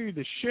opportunity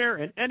to share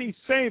in any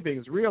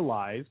savings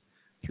realized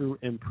through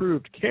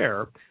improved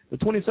care. The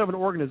 27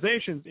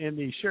 organizations in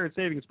the Shared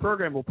Savings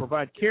Program will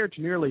provide care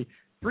to nearly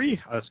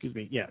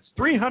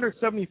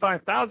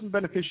 375,000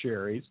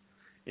 beneficiaries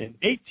in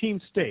 18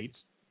 states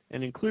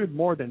and include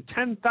more than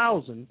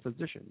 10,000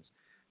 physicians,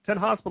 10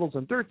 hospitals,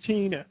 and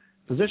 13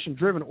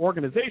 physician-driven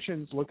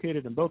organizations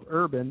located in both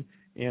urban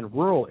and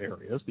rural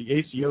areas. The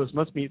ACOs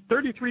must meet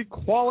 33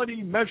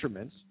 quality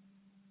measurements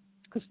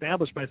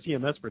established by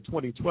CMS for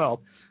 2012.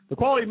 The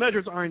quality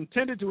measures are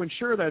intended to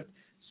ensure that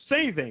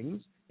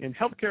savings in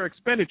healthcare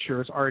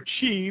expenditures are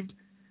achieved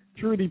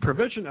through the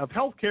provision of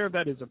healthcare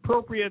that is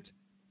appropriate,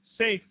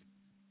 safe,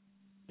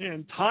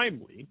 and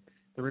timely.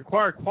 The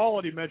required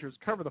quality measures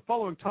cover the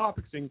following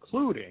topics,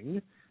 including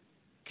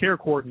care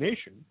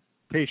coordination,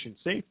 patient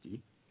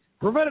safety,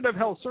 preventative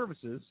health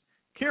services,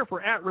 care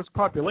for at-risk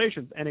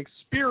populations, and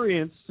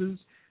experiences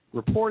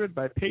reported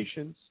by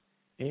patients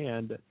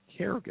and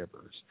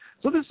caregivers.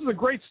 So this is a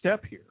great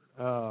step here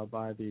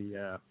by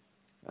the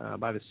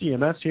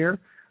CMS here,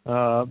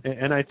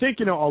 and I think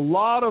a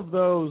lot of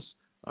those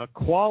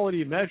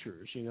quality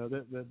measures,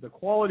 the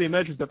quality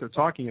measures that they're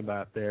talking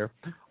about there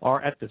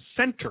are at the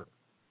center.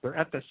 They're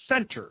at the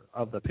center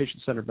of the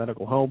patient-centered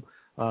medical home.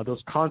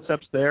 Those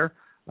concepts there,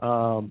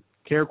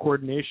 care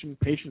coordination,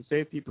 patient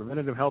safety,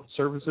 preventative health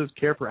services,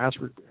 care for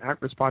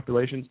at-risk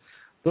populations.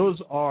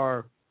 Those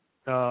are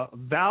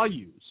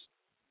values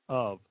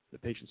of the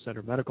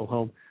patient-centered medical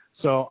home.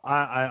 So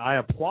I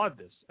applaud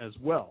this as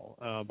well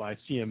by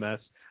CMS.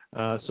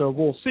 So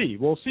we'll see.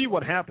 We'll see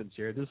what happens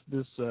here.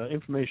 This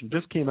information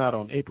just came out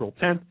on April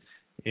 10th,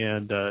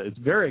 and it's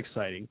very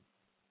exciting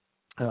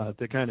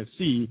to kind of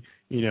see,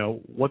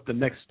 what the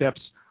next steps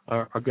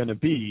are going to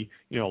be.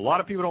 A lot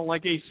of people don't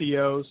like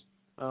ACOs.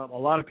 A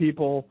lot of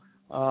people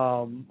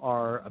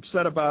are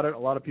upset about it. A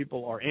lot of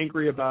people are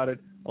angry about it.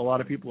 A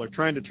lot of people are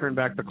trying to turn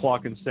back the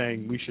clock and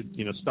saying we should,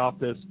 stop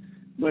this,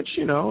 which,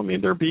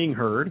 they're being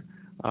heard.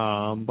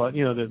 But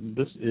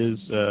this is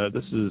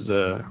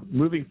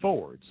moving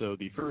forward. So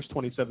the first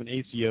 27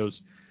 ACOs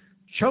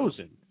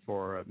chosen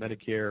for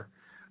Medicare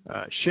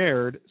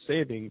shared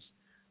savings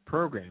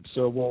program.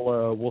 So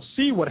we'll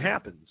see what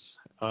happens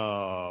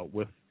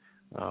with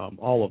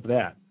all of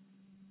that.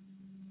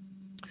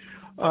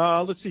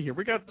 Let's see here.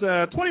 We got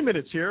 20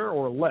 minutes here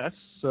or less.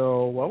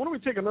 So why don't we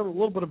take a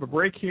little bit of a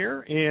break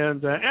here?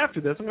 And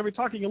after this, I'm going to be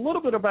talking a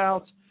little bit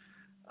about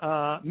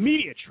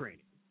media training.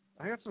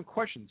 I got some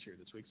questions here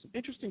this week, some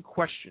interesting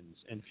questions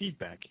and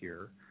feedback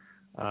here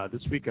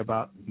this week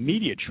about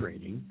media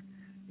training.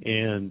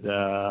 And,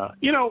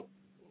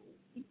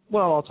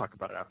 I'll talk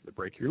about it after the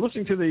break. You're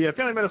listening to the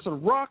Family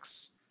Medicine Rocks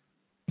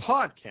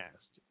podcast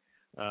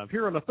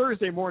here on a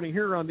Thursday morning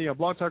here on the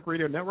Blog Talk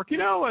Radio Network.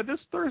 This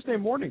Thursday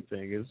morning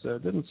thing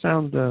didn't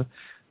sound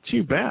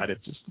too bad.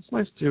 It's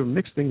nice to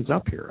mix things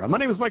up here. My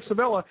name is Mike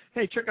Sabella.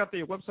 Hey, check out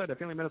the website at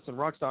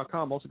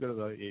FamilyMedicineRocks.com. Also go to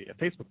the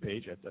Facebook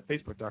page at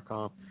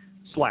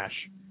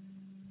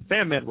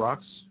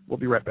Facebook.com/FamMedRocks. We'll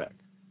be right back.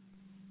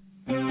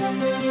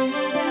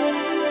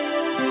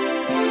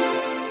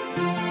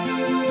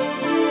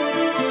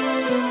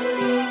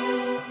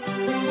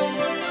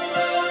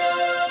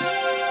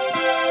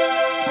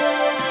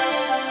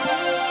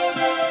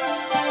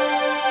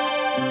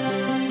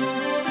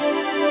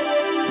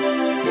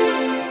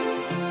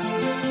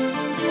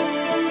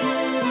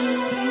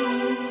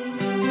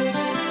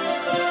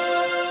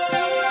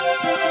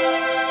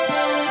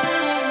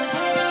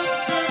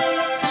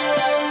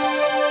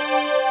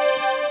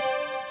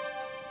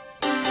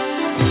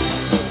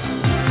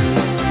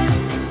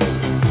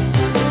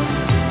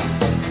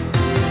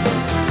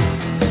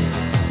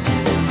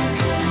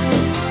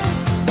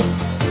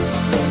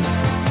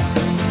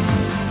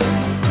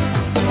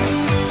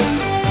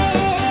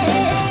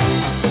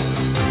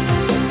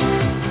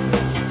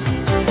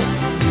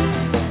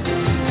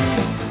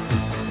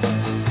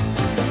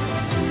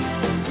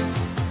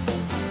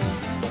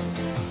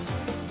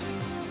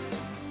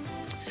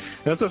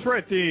 That's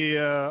right,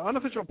 the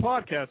unofficial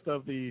podcast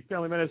of the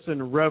Family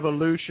Medicine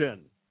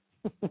Revolution.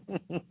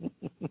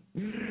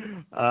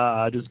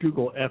 Just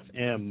Google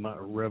FM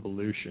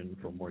Revolution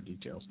for more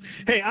details.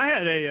 Hey, I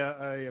had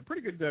a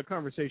pretty good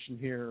conversation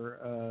here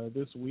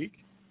this week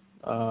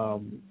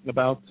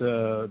about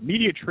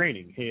media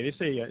training. Hey,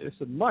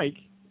 it's a Mike,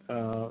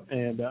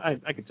 and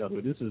I can tell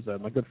who this is.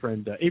 My good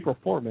friend April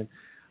Foreman,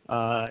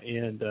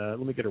 and let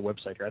me get her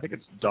website here. I think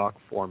it's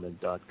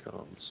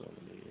docforeman.com. So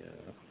let me.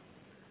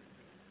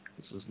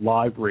 This is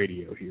live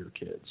radio here,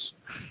 kids.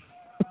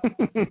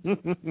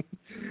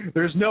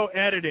 There's no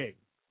editing.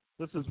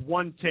 This is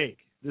one take.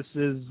 This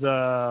is,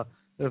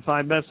 if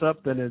I mess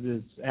up, then it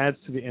adds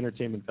to the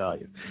entertainment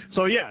value.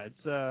 So, yeah,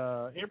 it's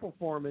April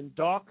Foreman,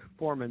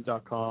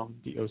 docforeman.com,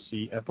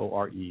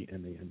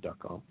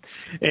 DOCFOREMAN.com.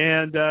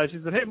 And she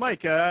said, hey,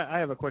 Mike, I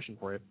have a question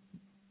for you.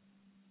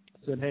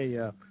 I said, hey,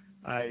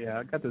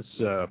 I got this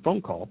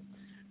phone call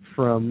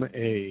from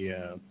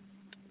a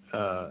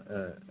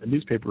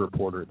newspaper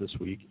reporter this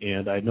week,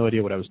 and I had no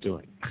idea what I was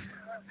doing.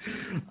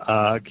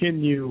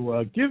 Can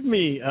you give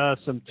me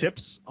some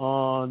tips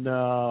on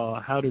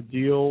how to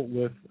deal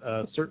with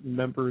certain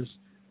members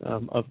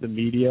of the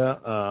media,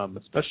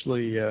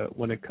 especially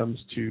when it comes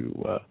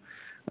to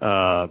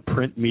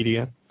print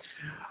media?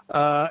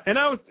 The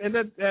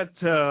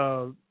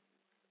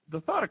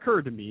thought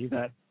occurred to me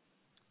that,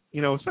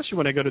 especially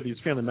when I go to these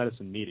family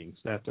medicine meetings,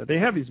 that they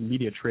have these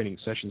media training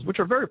sessions, which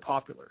are very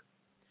popular.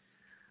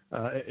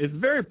 It's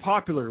very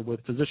popular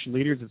with physician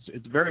leaders.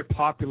 It's very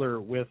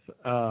popular with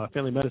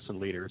family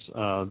medicine leaders.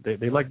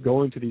 They like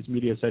going to these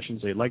media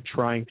sessions. They like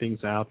trying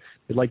things out.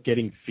 They like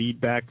getting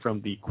feedback from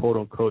the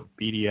quote-unquote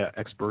media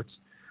experts.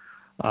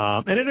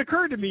 And it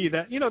occurred to me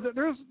that,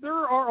 there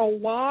are a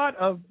lot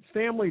of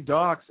family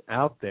docs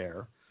out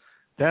there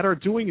that are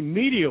doing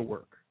media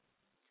work.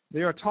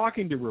 They are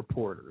talking to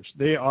reporters.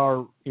 They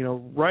are,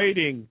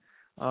 writing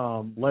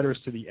letters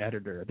to the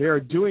editor. They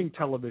are doing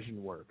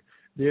television work.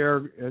 They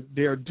are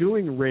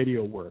doing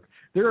radio work.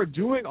 They are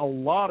doing a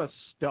lot of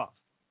stuff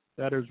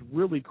that is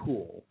really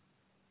cool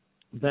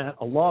that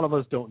a lot of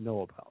us don't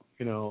know about.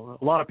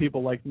 A lot of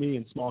people like me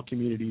in small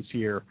communities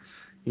here,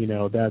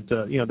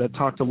 that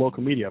talk to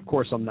local media. Of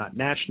course, I'm not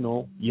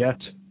national yet,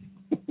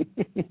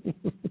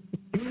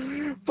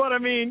 but I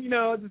mean,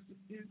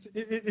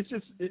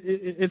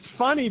 it's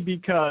funny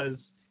because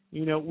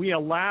we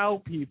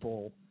allow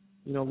people,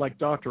 like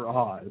Dr.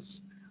 Oz,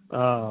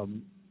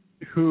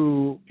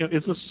 who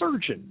is a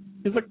surgeon.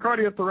 He's a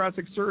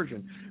cardiothoracic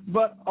surgeon.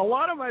 But a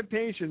lot of my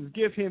patients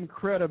give him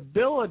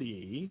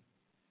credibility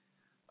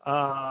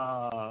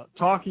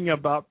talking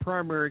about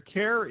primary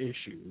care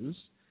issues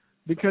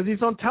because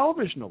he's on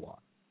television a lot.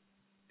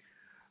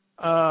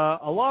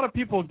 A lot of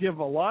people give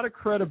a lot of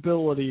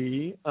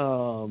credibility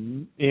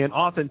and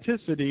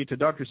authenticity to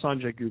Dr.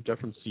 Sanjay Gupta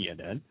from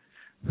CNN,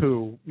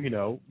 who,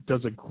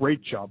 does a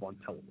great job on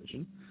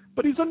television.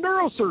 But he's a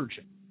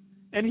neurosurgeon.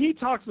 And he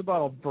talks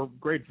about a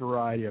great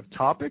variety of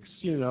topics,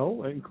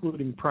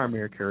 including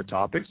primary care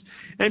topics,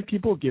 and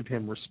people give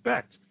him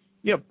respect,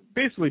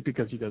 basically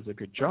because he does a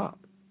good job.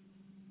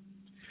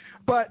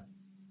 But,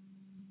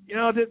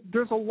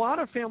 there's a lot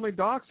of family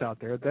docs out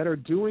there that are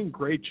doing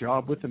great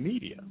job with the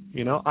media.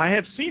 I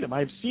have seen them.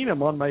 I've seen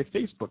them on my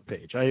Facebook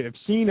page. I have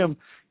seen them,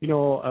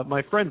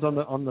 my friends on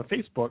the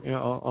Facebook,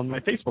 on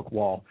my Facebook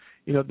wall.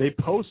 They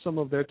post some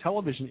of their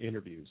television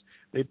interviews.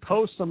 They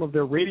post some of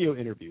their radio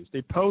interviews.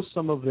 They post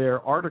some of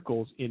their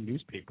articles in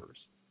newspapers.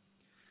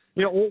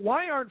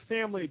 Why aren't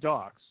family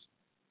docs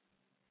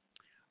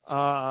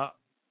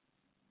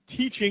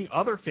teaching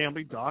other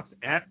family docs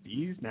at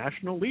these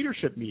national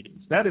leadership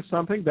meetings? That is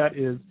something that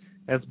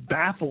has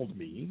baffled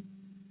me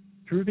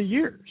through the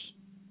years.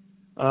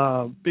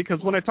 Because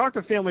when I talk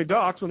to family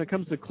docs, when it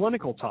comes to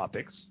clinical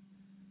topics,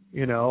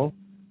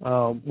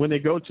 when they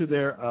go to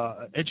their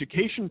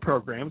education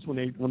programs,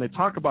 when they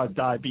talk about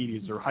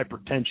diabetes or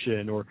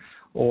hypertension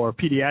or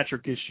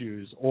pediatric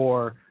issues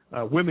or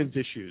women's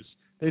issues,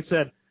 they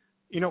said,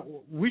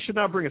 we should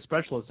not bring a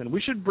specialist in.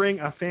 We should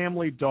bring a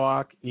family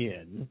doc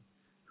in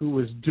who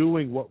is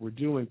doing what we're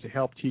doing to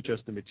help teach us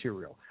the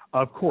material.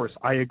 Of course,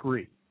 I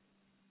agree.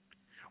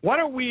 Why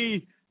don't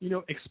we,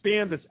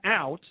 expand this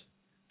out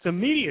to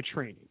media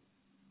training?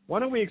 Why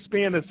don't we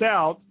expand this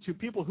out to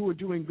people who are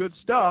doing good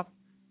stuff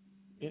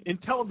in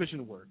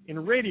television work,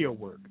 in radio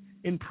work,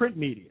 in print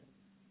media?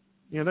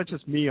 That's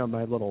just me on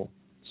my little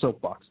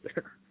soapbox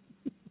there.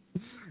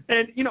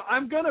 And,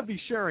 I'm going to be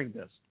sharing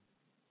this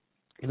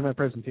in my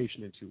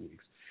presentation in 2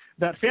 weeks.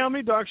 That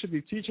family docs should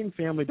be teaching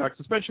family docs,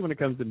 especially when it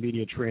comes to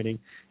media training.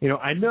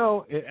 I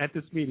know at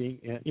this meeting,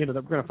 that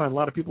we're going to find a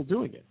lot of people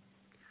doing it.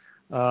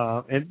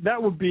 And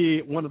that would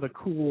be one of the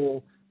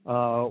cool,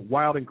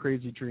 wild and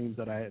crazy dreams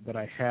that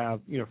I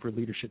have, for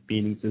leadership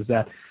meetings, is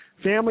that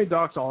family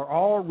docs are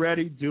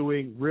already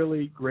doing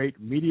really great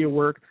media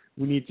work.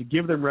 We need to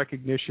give them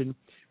recognition.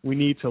 We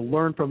need to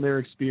learn from their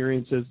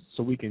experiences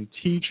so we can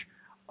teach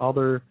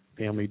other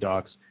family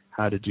docs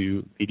how to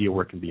do media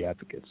work and be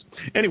advocates.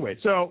 Anyway,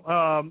 so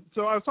I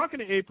was talking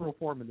to April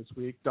Foreman this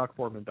week,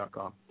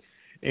 docforeman.com,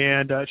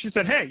 and she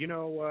said, "Hey,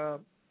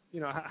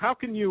 how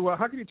can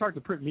you talk to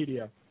print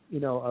media, a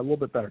little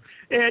bit better?"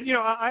 And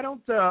I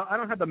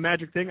don't have the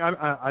magic thing.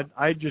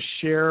 I just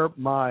share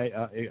my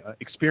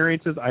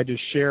experiences. I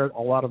just share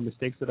a lot of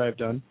mistakes that I've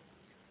done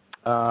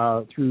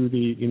through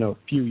the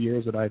few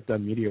years that I've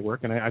done media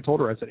work. And I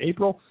told her, I said,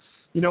 April,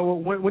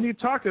 when you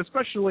talk to,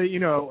 especially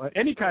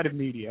any kind of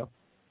media.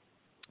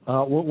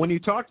 When you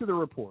talk to the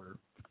reporter,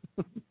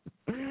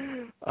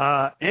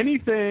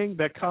 anything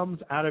that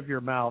comes out of your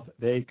mouth,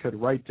 they could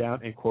write down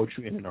and quote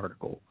you in an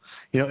article.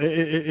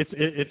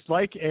 It's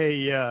like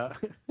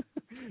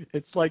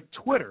it's like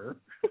Twitter.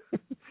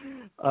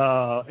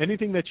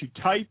 Anything that you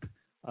type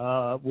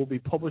will be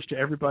published to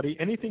everybody.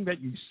 Anything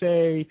that you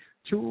say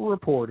to a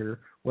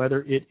reporter,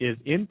 whether it is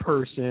in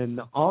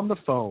person, on the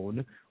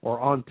phone, or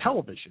on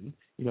television,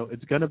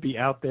 it's going to be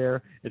out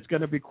there. It's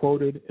going to be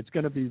quoted. It's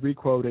going to be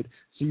requoted.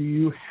 So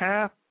you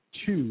have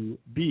to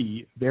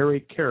be very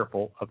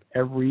careful of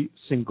every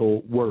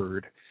single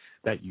word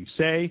that you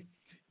say.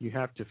 You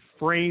have to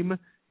frame,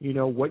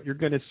 what you're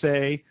going to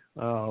say,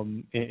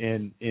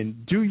 and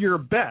do your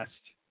best.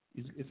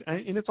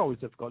 And it's always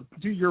difficult.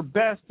 Do your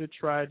best to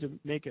try to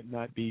make it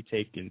not be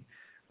taken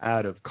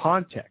out of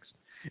context.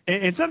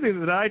 And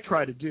something that I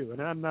try to do,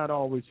 and I'm not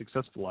always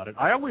successful at it,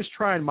 I always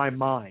try in my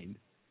mind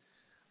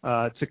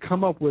to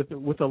come up with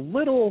a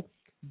little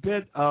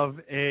bit of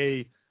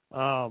a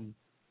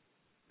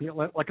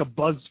like a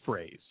buzz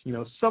phrase,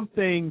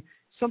 something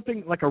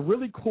like a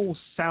really cool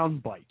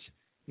sound bite,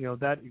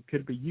 that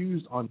could be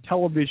used on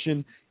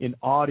television, in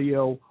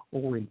audio,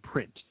 or in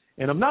print.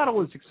 And I'm not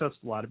always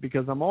successful at it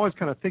because I'm always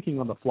kind of thinking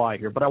on the fly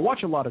here. But I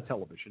watch a lot of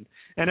television,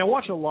 and I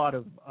watch a lot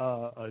of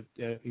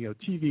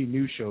TV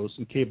news shows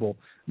and cable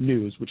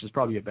news, which is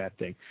probably a bad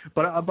thing.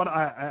 But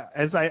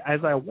as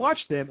I watch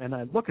them and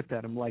I look at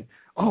that, I'm like,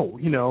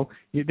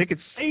 they could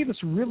say this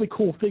really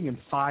cool thing in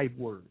 5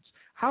 words.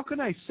 How can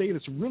I say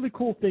this really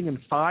cool thing in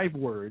 5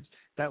 words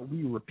that will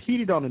be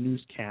repeated on a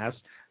newscast,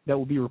 that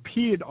will be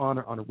repeated on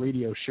a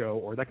radio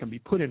show, or that can be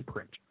put in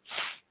print?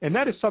 And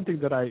that is something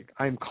that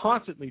I'm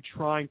constantly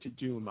trying to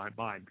do in my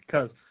mind,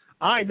 because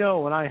I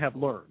know and I have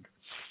learned,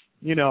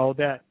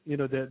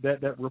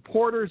 that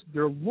reporters,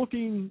 they're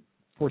looking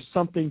for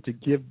something to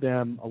give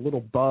them a little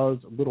buzz,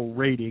 a little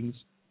ratings.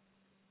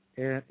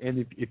 And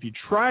if you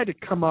try to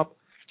come up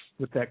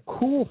with that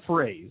cool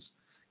phrase,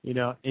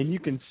 and you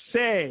can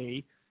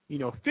say,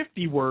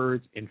 50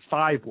 words in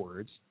 5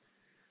 words,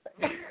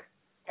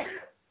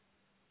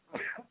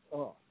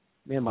 Oh,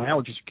 man, my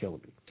allergies are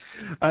killing me.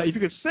 If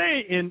you could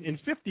say in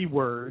 50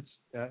 words,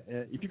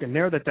 if you can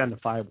narrow that down to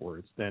 5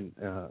 words, then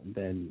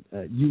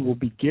you will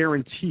be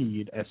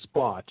guaranteed a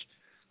spot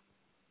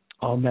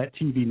on that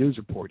TV news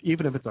report,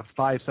 even if it's a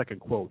 5-second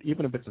quote,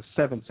 even if it's a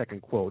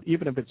 7-second quote,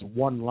 even if it's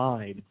one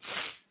line,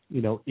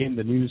 in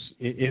the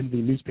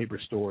newspaper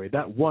story.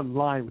 That one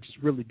line, which is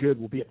really good,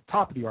 will be at the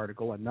top of the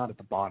article and not at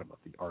the bottom of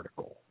the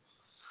article.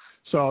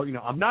 So,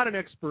 I'm not an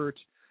expert.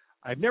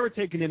 I've never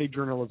taken any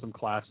journalism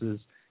classes.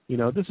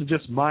 This is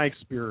just my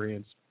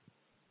experience.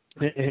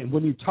 And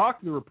when you talk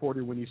to the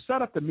reporter, when you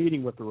set up the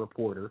meeting with the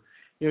reporter,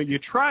 you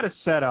try to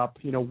set up,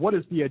 what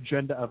is the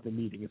agenda of the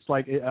meeting? It's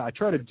like I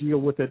try to deal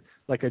with it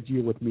like I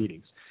deal with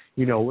meetings.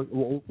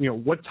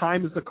 What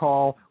time is the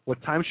call?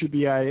 What time should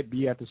be at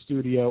the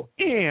studio?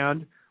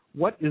 And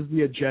what is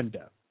the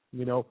agenda?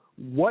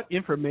 What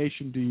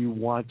information do you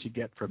want to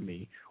get from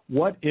me?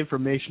 What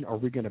information are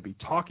we going to be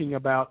talking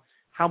about?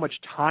 How much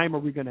time are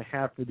we going to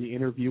have for the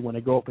interview? When I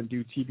go up and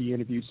do TV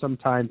interviews,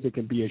 sometimes it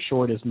can be as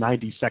short as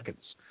 90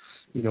 seconds,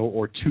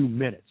 or 2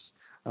 minutes.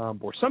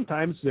 Or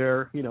sometimes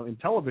they're, in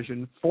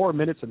television, 4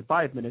 minutes and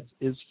 5 minutes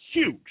is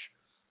huge.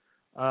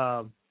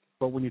 But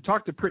when you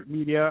talk to print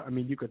media,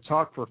 you could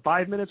talk for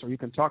 5 minutes or you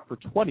can talk for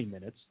 20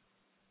 minutes.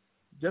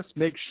 Just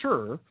make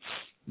sure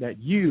that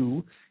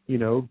you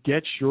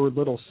get your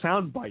little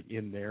soundbite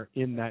in there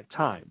in that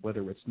time,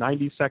 whether it's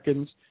 90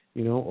 seconds,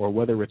 or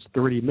whether it's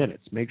 30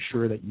 minutes. Make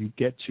sure that you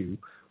get to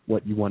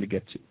what you want to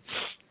get to.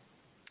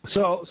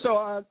 So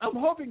I'm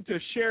hoping to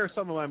share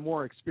some of my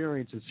more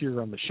experiences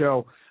here on the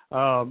show.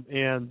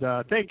 And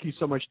thank you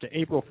so much to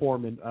April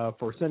Foreman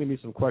for sending me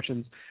some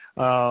questions.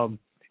 And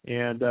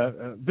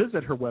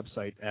visit her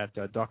website at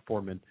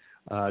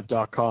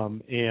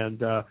docforeman.com.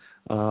 And,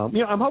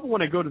 I'm hoping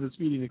when I go to this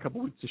meeting in a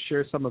couple of weeks to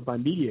share some of my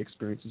media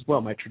experience as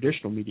well, my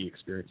traditional media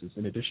experiences,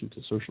 in addition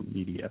to social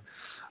media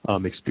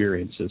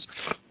experiences.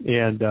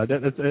 And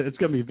it's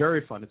going to be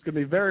very fun. It's going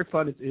to be very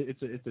fun.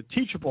 It's a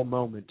teachable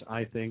moment,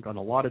 I think, on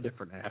a lot of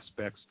different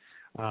aspects.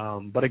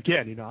 But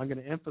again, I'm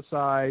going to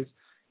emphasize,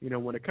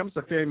 when it comes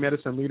to family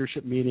medicine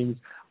leadership meetings,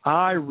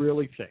 I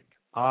really think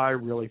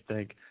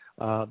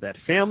that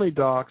family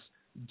docs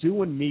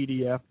doing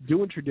media,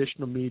 doing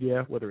traditional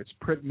media, whether it's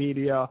print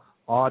media,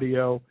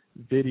 audio,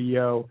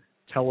 video,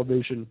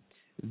 television,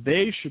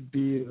 they should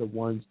be the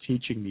ones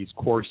teaching these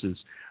courses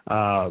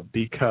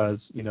because,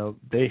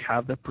 they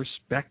have the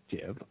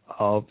perspective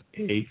of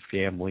a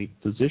family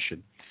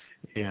physician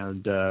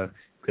and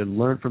can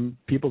learn from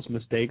people's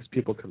mistakes.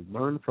 People can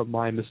learn from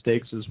my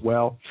mistakes as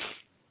well.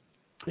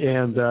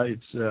 And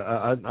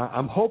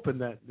I'm hoping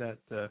that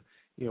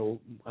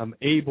I'm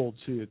able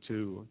to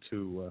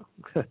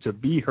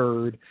be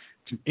heard,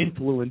 to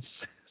influence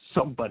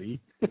somebody,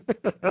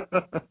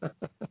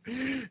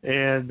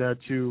 and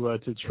to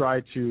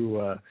try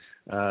to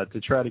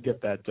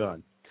get that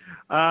done.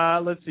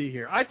 Let's see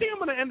here. I think I'm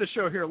going to end the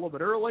show here a little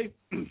bit early,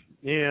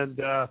 and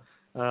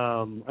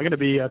I'm going to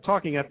be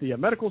talking at the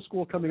medical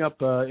school coming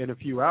up in a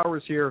few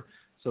hours here.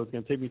 So it's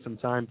going to take me some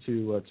time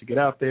to get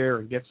out there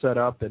and get set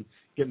up and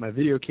get my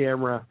video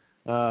camera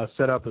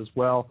set up as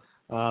well.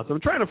 So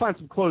I'm trying to find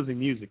some closing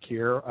music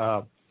here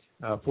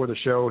for the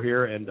show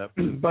here, and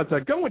but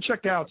go and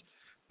check out.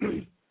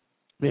 Man,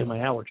 my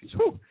allergies.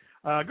 Whew.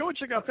 Go and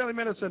check out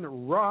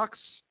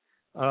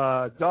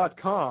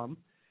FamilyMedicineRocks.com,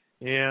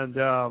 and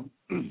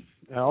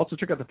also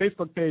check out the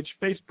Facebook page,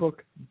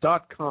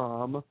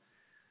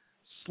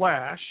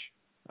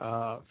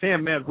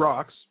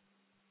 facebook.com/FamMedRocks,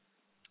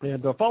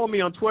 and follow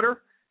me on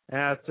Twitter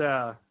at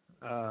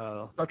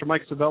Dr.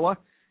 Mike Sevilla,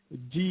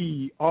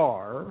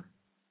 Dr.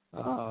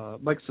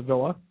 Mike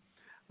Sevilla.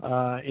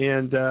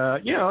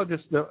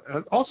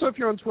 Also, if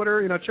you're on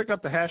Twitter, check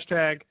out the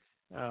hashtag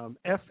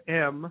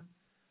FM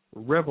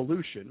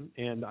Revolution,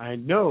 and I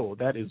know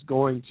that is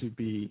going to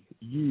be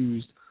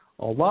used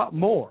a lot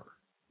more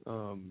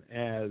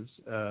as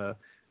the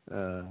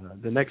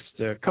next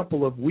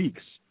couple of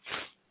weeks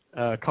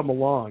come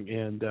along.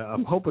 And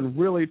I'm hoping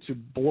really to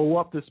blow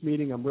up this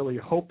meeting. I'm really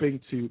hoping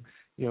to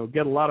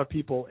get a lot of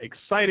people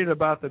excited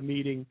about the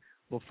meeting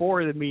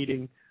before the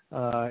meeting.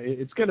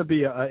 It's going to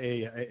be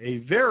a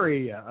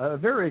very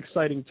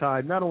exciting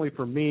time, not only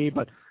for me,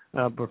 but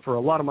for a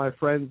lot of my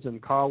friends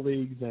and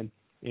colleagues,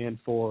 and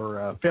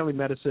for family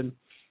medicine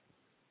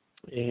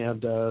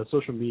and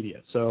social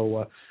media.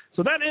 So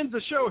that ends the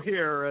show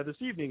here this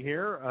evening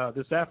here,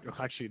 this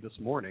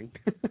morning.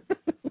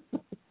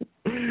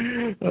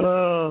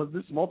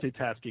 This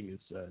multitasking is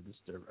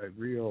just a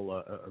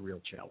real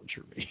challenge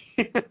for me.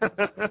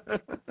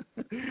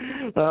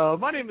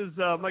 My name is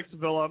Mike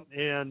Sevilla,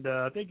 and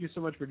thank you so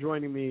much for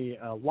joining me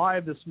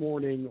live this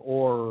morning,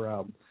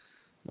 or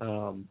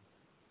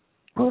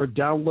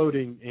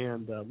downloading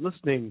and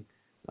listening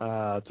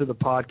to the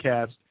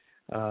podcast.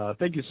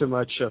 Thank you so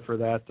much for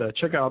that.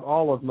 Check out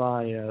all of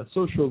my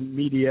social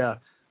media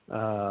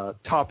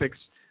topics,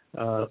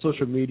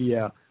 social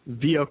media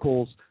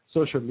vehicles,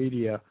 social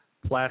media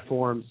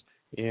platforms,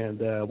 and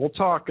we'll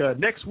talk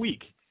next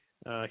week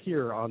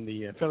here on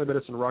the Family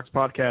Medicine Rocks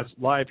podcast,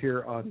 live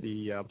here on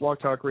the Blog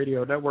Talk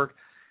Radio Network.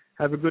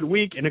 Have a good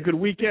week and a good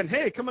weekend.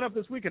 Hey, coming up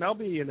this weekend, I'll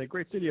be in the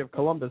great city of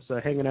Columbus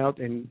hanging out,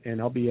 and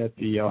I'll be at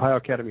the Ohio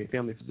Academy of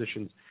Family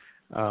Physicians,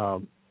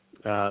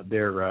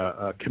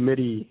 their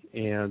committee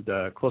and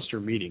cluster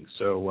meeting.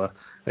 So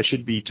I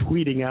should be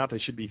tweeting out. I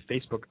should be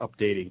Facebook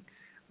updating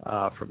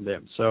from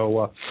them.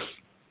 So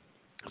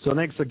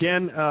thanks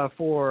again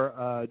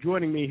for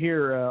joining me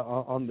here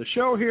on the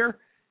show here.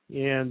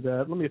 And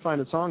let me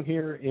find a song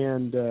here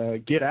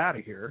and get out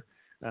of here.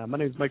 My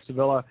name is Mike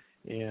Sevilla,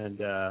 and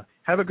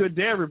have a good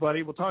day,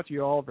 everybody. We'll talk to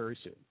you all very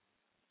soon.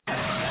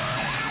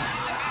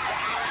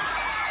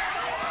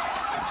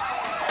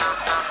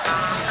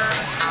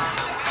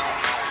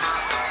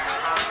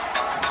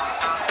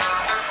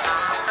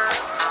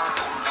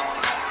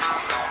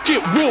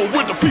 Get real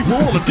with the people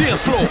on the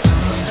dance floor.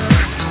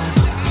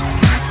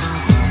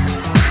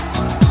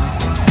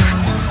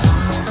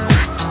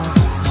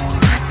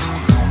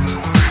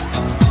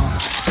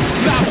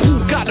 Now who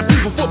got the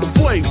people for the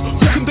flames?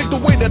 Who can think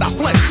the way that I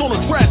flex on the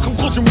track?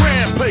 Conclusion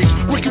rampage.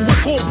 Ricky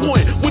Rick on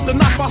point with the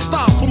knife I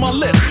style for my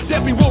lips.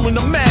 That be rolling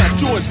the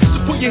mad joints.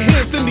 So put your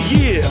hands in the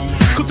air,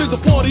 cause there's a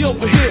party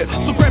over here.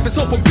 So grab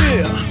yourself a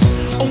beer,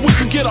 and we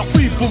can get our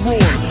FIFA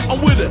on. I'm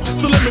with it,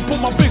 so let me put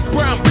my big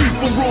brown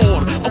FIFA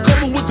on. I'm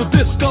coming with the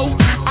disco,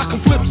 I can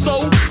flip so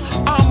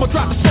I'ma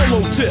drop a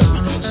solo tip.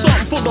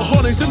 Something for the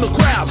honeys in the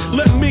crowd.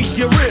 Let me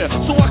hear it,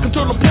 so I can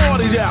turn the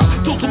party out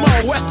till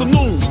tomorrow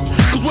afternoon.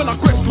 Cause when I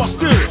grip my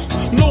stills,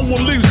 no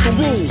one leaves the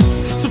room.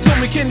 So tell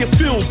me, can you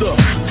feel the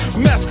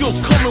math skills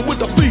coming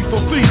with the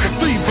fever?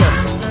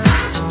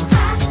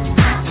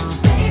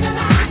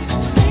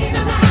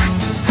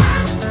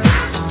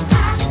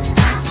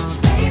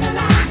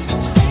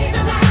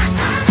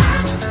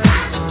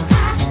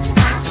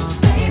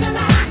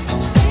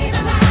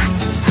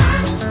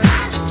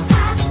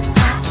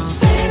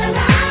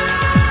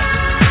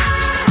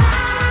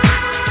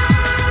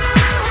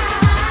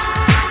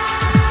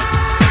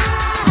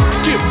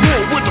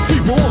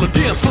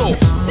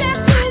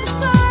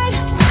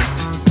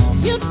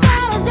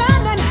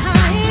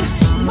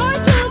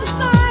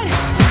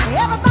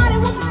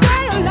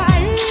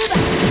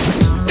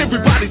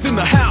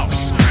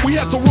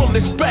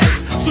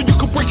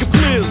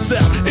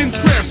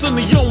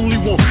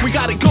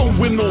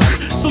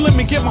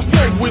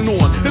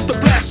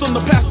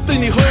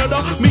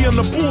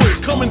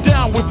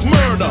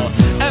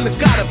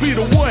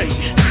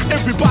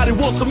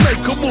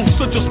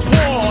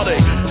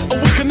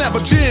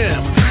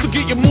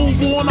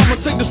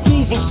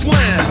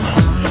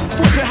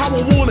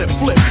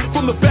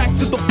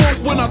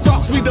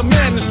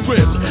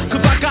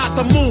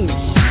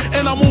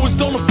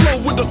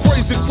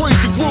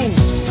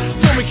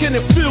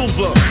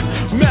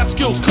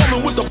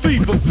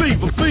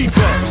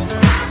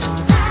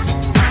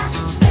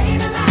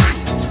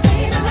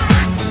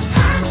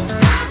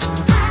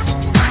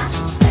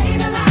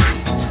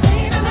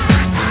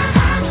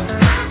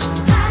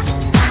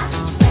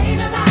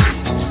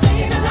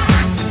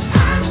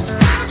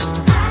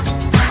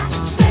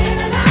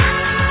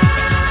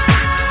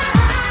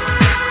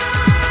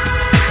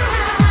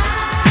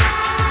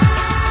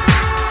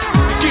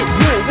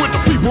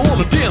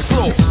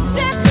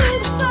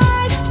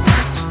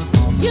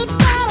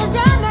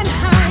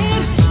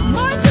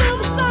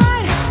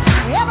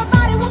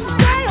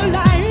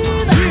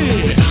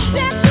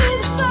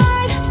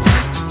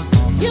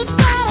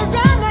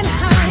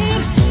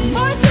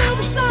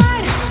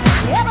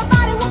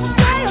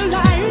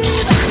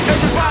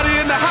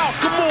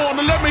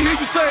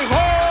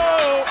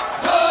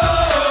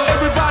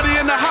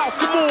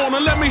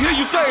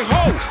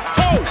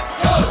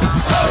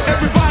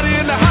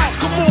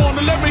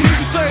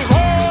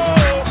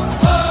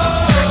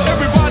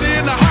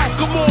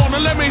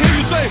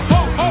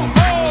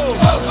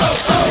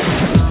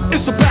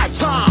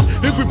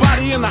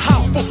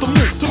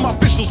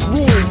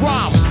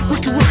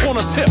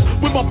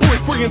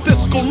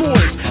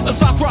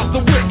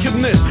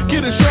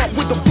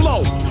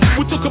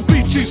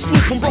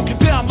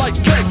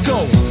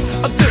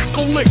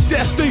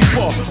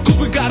 Cause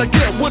we gotta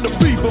get with the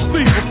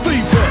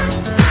fever.